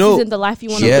know, isn't the life you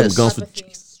want to yes. live. Guns type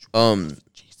for of thing.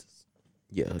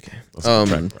 Yeah, okay. a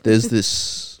good track. There's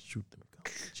this.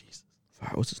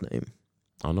 What's his name?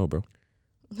 I don't know, bro.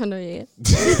 I know, yeah.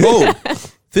 Oh,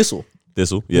 Thistle.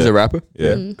 Thistle, He's a rapper.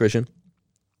 Yeah. Christian.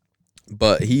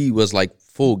 But he was like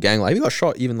full gang life. He got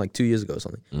shot even like 2 years ago or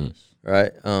something.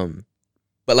 Right?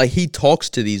 But like he talks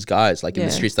to these guys like in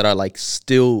the streets that are like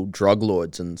still drug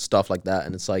lords and stuff like that.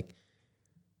 And it's like,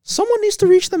 someone needs to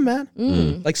reach them,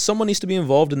 man. Like someone needs to be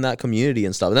involved in that community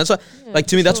and stuff. And that's why, like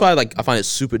to me, that's why like I find it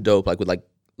super dope. Like with like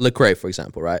Lecrae, for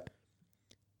example, right?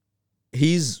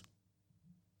 He's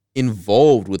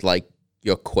involved with like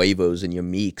your Quavos and your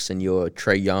Meeks and your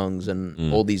Trey Youngs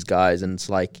and all these guys, and it's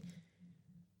like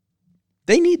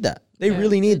they need that. They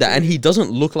really need that. And he doesn't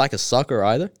look like a sucker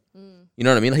either. You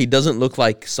know what I mean? He doesn't look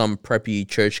like some preppy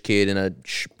church kid in a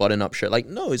button-up shirt. Like,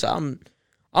 no,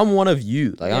 I'm one of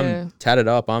you. Like, I'm tatted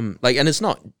up. I'm like, and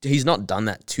he's not done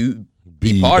that to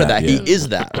be part of that. He is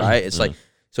that, right? It's like,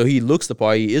 so he looks the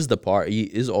part. He is the part. He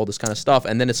is all this kind of stuff.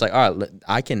 And then it's like, all right,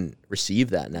 I can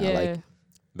receive that now. Like,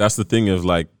 that's the thing of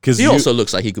like, because he also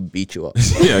looks like he could beat you up.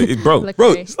 Bro. Like,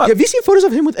 Have you seen photos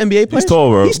of him with NBA players? He's tall,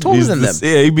 bro. He's taller than them.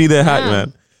 Yeah, he'd be their hack,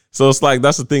 man. So it's like,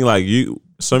 that's the thing. Like,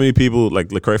 so many people, like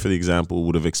Lecrae, for the example,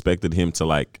 would have expected him to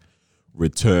like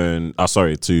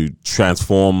to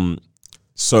transform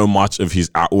so much of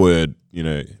his outward,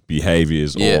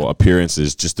 behaviors or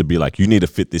appearances just to be like, you need to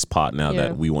fit this part now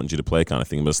that we want you to play, kind of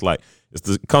thing. But it's like,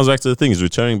 it comes back to the thing. He's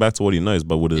returning back to what he knows,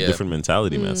 but with a different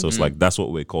mentality, man. So it's like, that's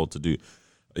what we're called to do.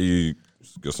 You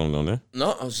got something on there?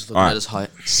 No, I was just looking at his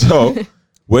height. So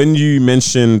when you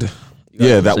mentioned...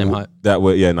 Why like,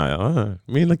 bro, you're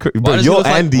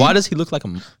Andy. Why does he look like a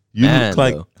man? You look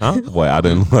like, huh? Wait, I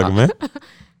don't look like a man.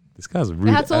 This guy's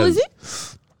rude. How tall is he?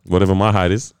 Whatever my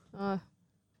height is.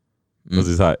 What's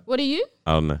his height? What are you?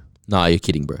 I don't know. Nah, you're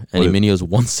kidding, bro. And Minio's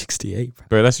 168, bro.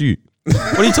 Bro, that's you.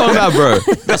 What are you talking about, bro?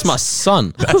 That's my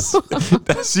son. That's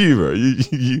you, bro.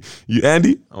 You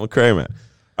Andy? I'm a cray man.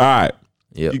 All right.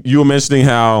 Yep. You were mentioning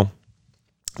how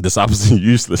disciples are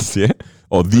useless, yeah?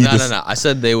 Or No. I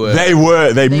said they were. They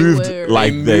moved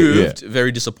like they moved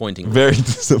very disappointingly. Very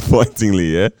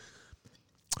disappointingly, yeah.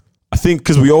 I think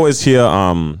because we always hear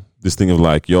this thing of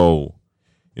like, yo,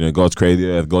 God's created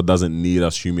the earth. God doesn't need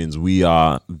us humans. We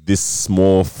are this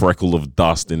small freckle of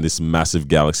dust in this massive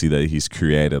galaxy that He's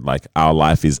created. Like, our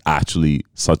life is actually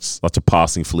such a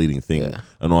passing, fleeting thing,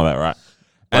 and all that, right?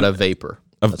 But a vapor.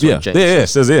 It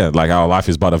says like our life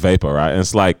is but a vapor, right? And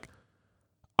it's like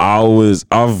I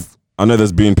know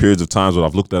there's been periods of times where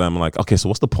I've looked at it and I'm like, okay, so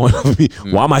what's the point of me?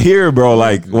 Why am I here, bro?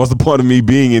 Like, what's the point of me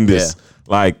being in this?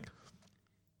 Like,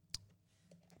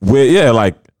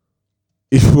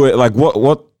 if we're like,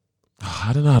 what?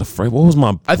 I don't know how to frame. What was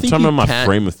my? I think I'm trying to remember you my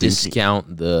frame of thinking.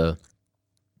 Discount the,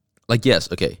 like,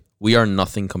 yes, okay, we are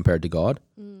nothing compared to God,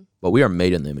 but we are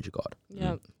made in the image of God.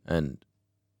 Yeah, and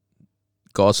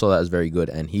God saw that as very good,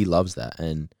 and He loves that,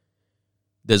 and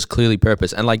there's clearly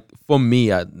purpose. And like, for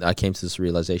me, I came to this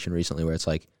realization recently where it's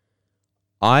like,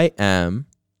 I am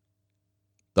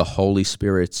the Holy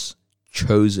Spirit's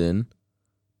chosen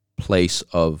place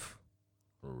of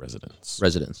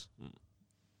residence.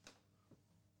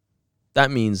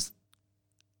 That means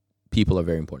people are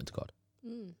very important to God.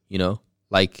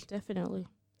 Like, definitely.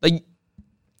 Like,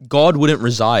 God wouldn't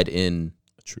reside in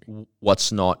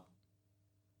what's not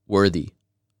worthy.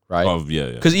 Right?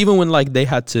 Because even when like they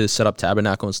had to set up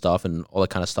tabernacle and stuff and all that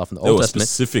kind of stuff in the Old Testament,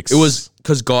 specifics. It was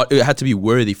because it had to be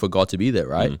worthy for God to be there,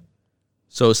 right?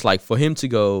 So it's like, for Him to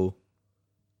go,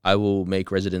 I will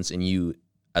make residence in you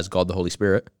as God the Holy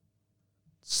Spirit.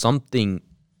 Something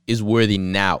is worthy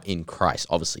now in Christ.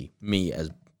 Obviously, me as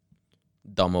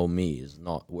dumb old me is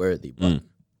not worthy, but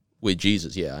with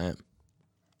Jesus, I am.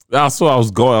 That's what I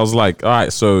was going. I was like, all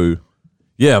right, so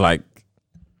like.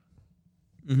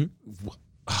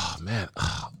 Oh man.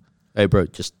 Hey bro,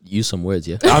 just use some words,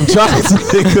 yeah? I'm trying to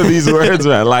think of these words,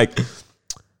 man. Like,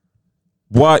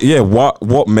 what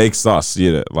makes us,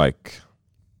 that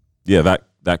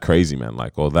crazy, man,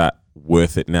 like, or that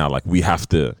worth it now? Like, we have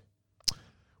to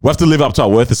live up to our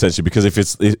worth, essentially, because if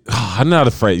I don't know how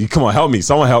to phrase. Come on, help me.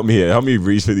 Someone help me here. Help me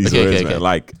reach for these words, man.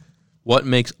 Like, what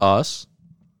makes us?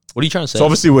 What are you trying to say? So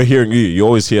obviously we're hearing you. You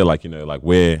always hear like, like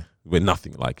we're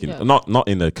nothing, like not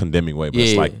in a condemning way, but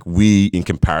it's like we in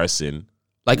comparison,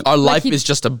 like our life is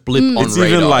just a blip on it's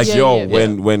radar. even like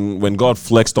when God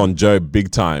flexed on Job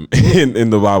big time in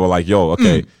the Bible, like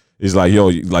he's like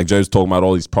like Job's talking about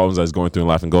all these problems that he's going through in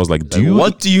life, and God's like,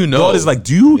 what do you know? God is like,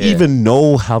 do you even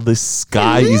know how the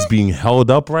sky is being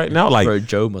held up right now? Like, bro,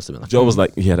 Job must have been like, Job was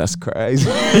like, yeah, that's crazy.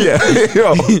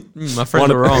 My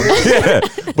friends were wrong.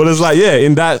 But it's like,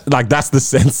 in that, like, that's the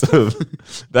sense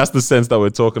that we're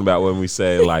talking about when we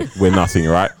say like we're nothing,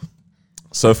 right?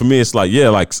 So for me, it's like,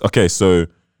 okay, so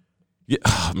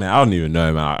man, I don't even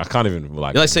know, man. I can't even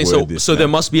like. You're like saying so there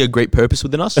must be a great purpose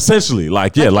within us. Essentially,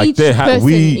 like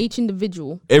each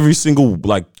individual, every single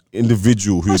like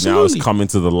individual who now has come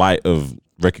into the light of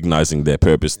recognizing their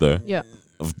purpose, though. Yeah.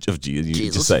 Of Jesus,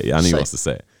 you just say it. I knew he wants to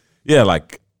say it. Yeah,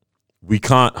 like we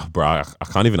can't, bro. I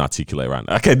can't even articulate right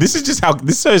now. Okay, this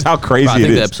shows how crazy I think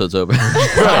it is. the episode's over.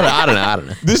 I don't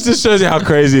know. This just shows you how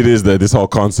crazy it is, though. This whole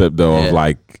concept, though, of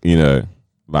like,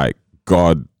 like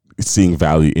God seeing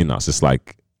value in us. It's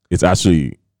like, it's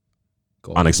actually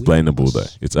unexplainable though.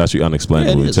 It's actually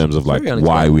unexplainable in terms of like Very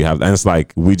why we have, and it's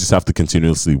like we just have to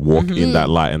continuously walk in that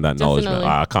light and that knowledge, man.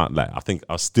 Definitely. I can't like. I think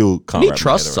I still can't. He wrap my head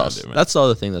trusts around us. it, man. That's the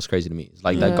other thing that's crazy to me. It's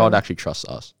like that God actually trusts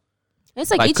us. It's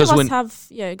like Like, each 'cause of us when- have.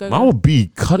 Yeah, go. I will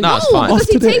be cutting Nah, off it's fine. Because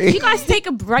today. you guys take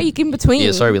a break in between.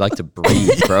 Yeah, sorry, we like to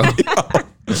breathe, bro.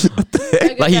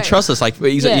 Okay, Like he go. trusts us. Like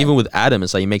he's Yeah. even with Adam,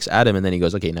 it's like he makes Adam, and then he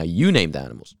goes, "Okay, now you name the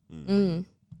animals." Mm.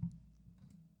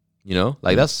 You know,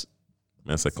 like that's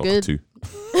Man, it's like good. cockatoo.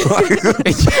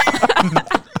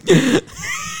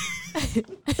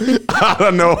 I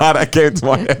don't know how that came to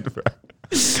my head, bro.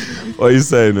 What are you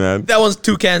saying, man? that one's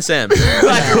Toucan Sam.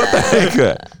 Like, what the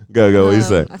heck? Go. What are you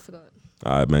saying? I forgot.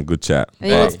 All right, man. Good chat. I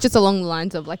think it's just along the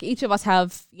lines of like each of us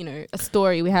have, a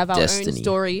story. We have our own Destiny.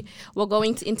 story. We're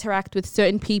going to interact with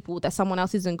certain people that someone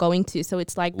else isn't going to. So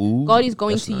it's like Ooh, God is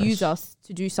going that's to nice. use us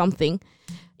to do something.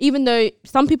 Even though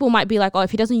some people might be like, oh, if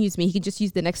he doesn't use me, he can just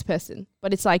use the next person.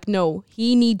 But it's like, no,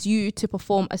 he needs you to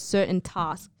perform a certain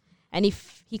task. And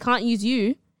if he can't use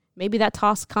you, maybe that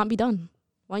task can't be done.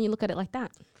 Why don't you look at it like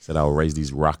that? Said I will raise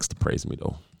these rocks to praise me,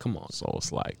 though. Come on. So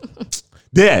it's like,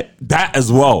 yeah, that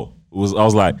as well. I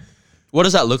was like, What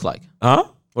does that look like? huh?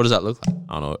 What does that look like?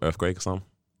 I don't know, earthquake or something.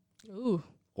 Ooh.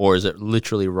 Or is it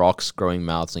literally rocks growing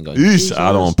mouths and going? Eesh,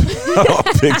 I don't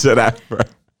picture that, bro.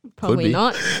 Probably be.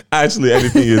 not. Actually,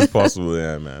 anything is possible,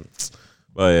 yeah, man.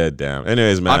 But yeah, damn.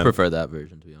 Anyways, man. I prefer that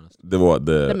version, to be honest. the what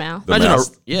the mouth.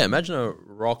 mouse. Imagine a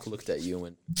rock looked at you and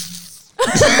went,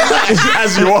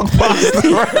 As you walk past.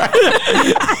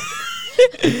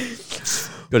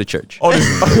 "Go to church." Oh,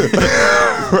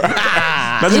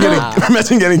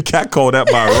 imagine getting catcalled at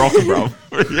by a rock, bro.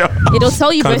 Yo. It'll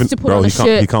tell you best to put on a he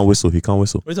shirt. can't whistle. He can't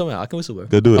whistle. What are you talking about? I can whistle, bro.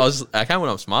 Go do it. I can when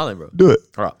I'm smiling, bro. Do it.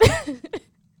 All right.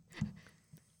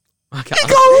 I can't. He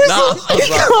can't whistle. He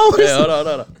can't Hey, whistle. hold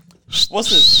on. What's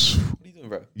this? What are you doing,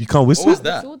 bro? You can't whistle. What was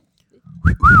that?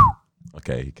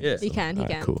 Okay. He can. Yeah. whistle. He can, he All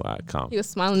right, can. Cool. All right, calm. He was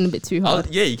smiling a bit too Oh, hard.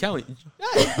 yeah, you can. All All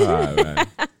right, man. right,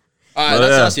 But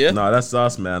that's us, yeah. No, that's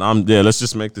us, man. Let's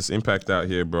just make this impact out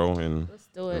here, bro, and Let's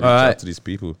do it. reach All right. out to these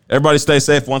people. Everybody, stay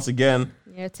safe once again.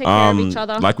 Yeah, take care of each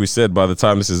other. Like we said, by the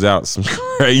time this is out, some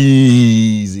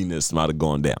craziness might have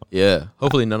gone down. Yeah.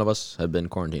 Hopefully, none of us have been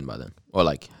quarantined by then, or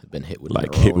like been hit with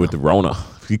Like the hit with the Rona.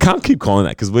 You can't keep calling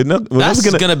that because we're That's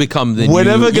never gonna become the we're new.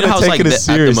 never You know gonna how it's take like it as at the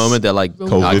serious. moment they're like,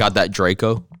 COVID. I got that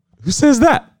Draco. Who says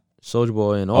that? Soldier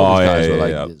Boy and all these Oh, guys yeah, were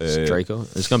like, yeah, it's yeah. Draco.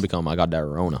 It's gonna become, I got that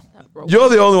Rona. You're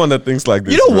the only one that thinks like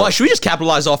this. You know bro. what? Should we just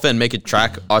capitalize off it and make it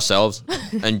track ourselves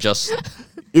and just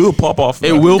It will pop off.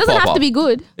 it man. will It doesn't pop have up. to be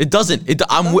good. It doesn't.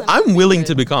 I'm willing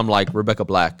to become like Rebecca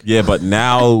Black. Yeah, but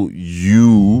now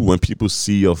you, when people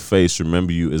see your face,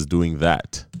 remember you as doing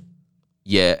that.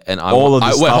 Yeah, and I'm All of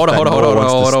the stuff hold on, that hold no on, one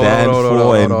hold wants on, to stand hold on, for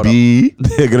hold on, and hold on. be,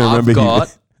 they're gonna remember I've you.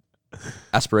 got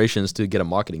aspirations to get a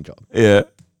marketing job. Yeah.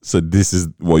 So this is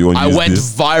what you want to I use went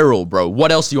this. viral, bro.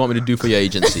 What else do you want me to do for your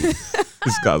agency?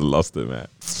 This guy's lost it, man.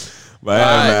 But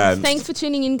Alright. yeah, man. Thanks for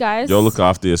tuning in, guys. Yo, look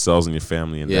after yourselves and your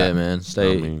family and Yeah, that. man. You know Stay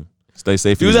what I mean? Stay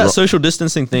safe. do in that these social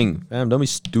distancing thing. Fam, don't be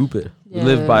stupid. We Yeah.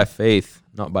 live by faith,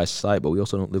 not by sight, but we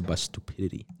also don't live by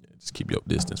stupidity. Just keep your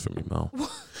distance from me, man.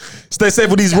 Stay safe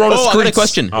with these Rona Oh, I got a streets.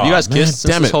 question. Have Oh, you guys man, kissed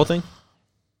since damn this it. whole thing?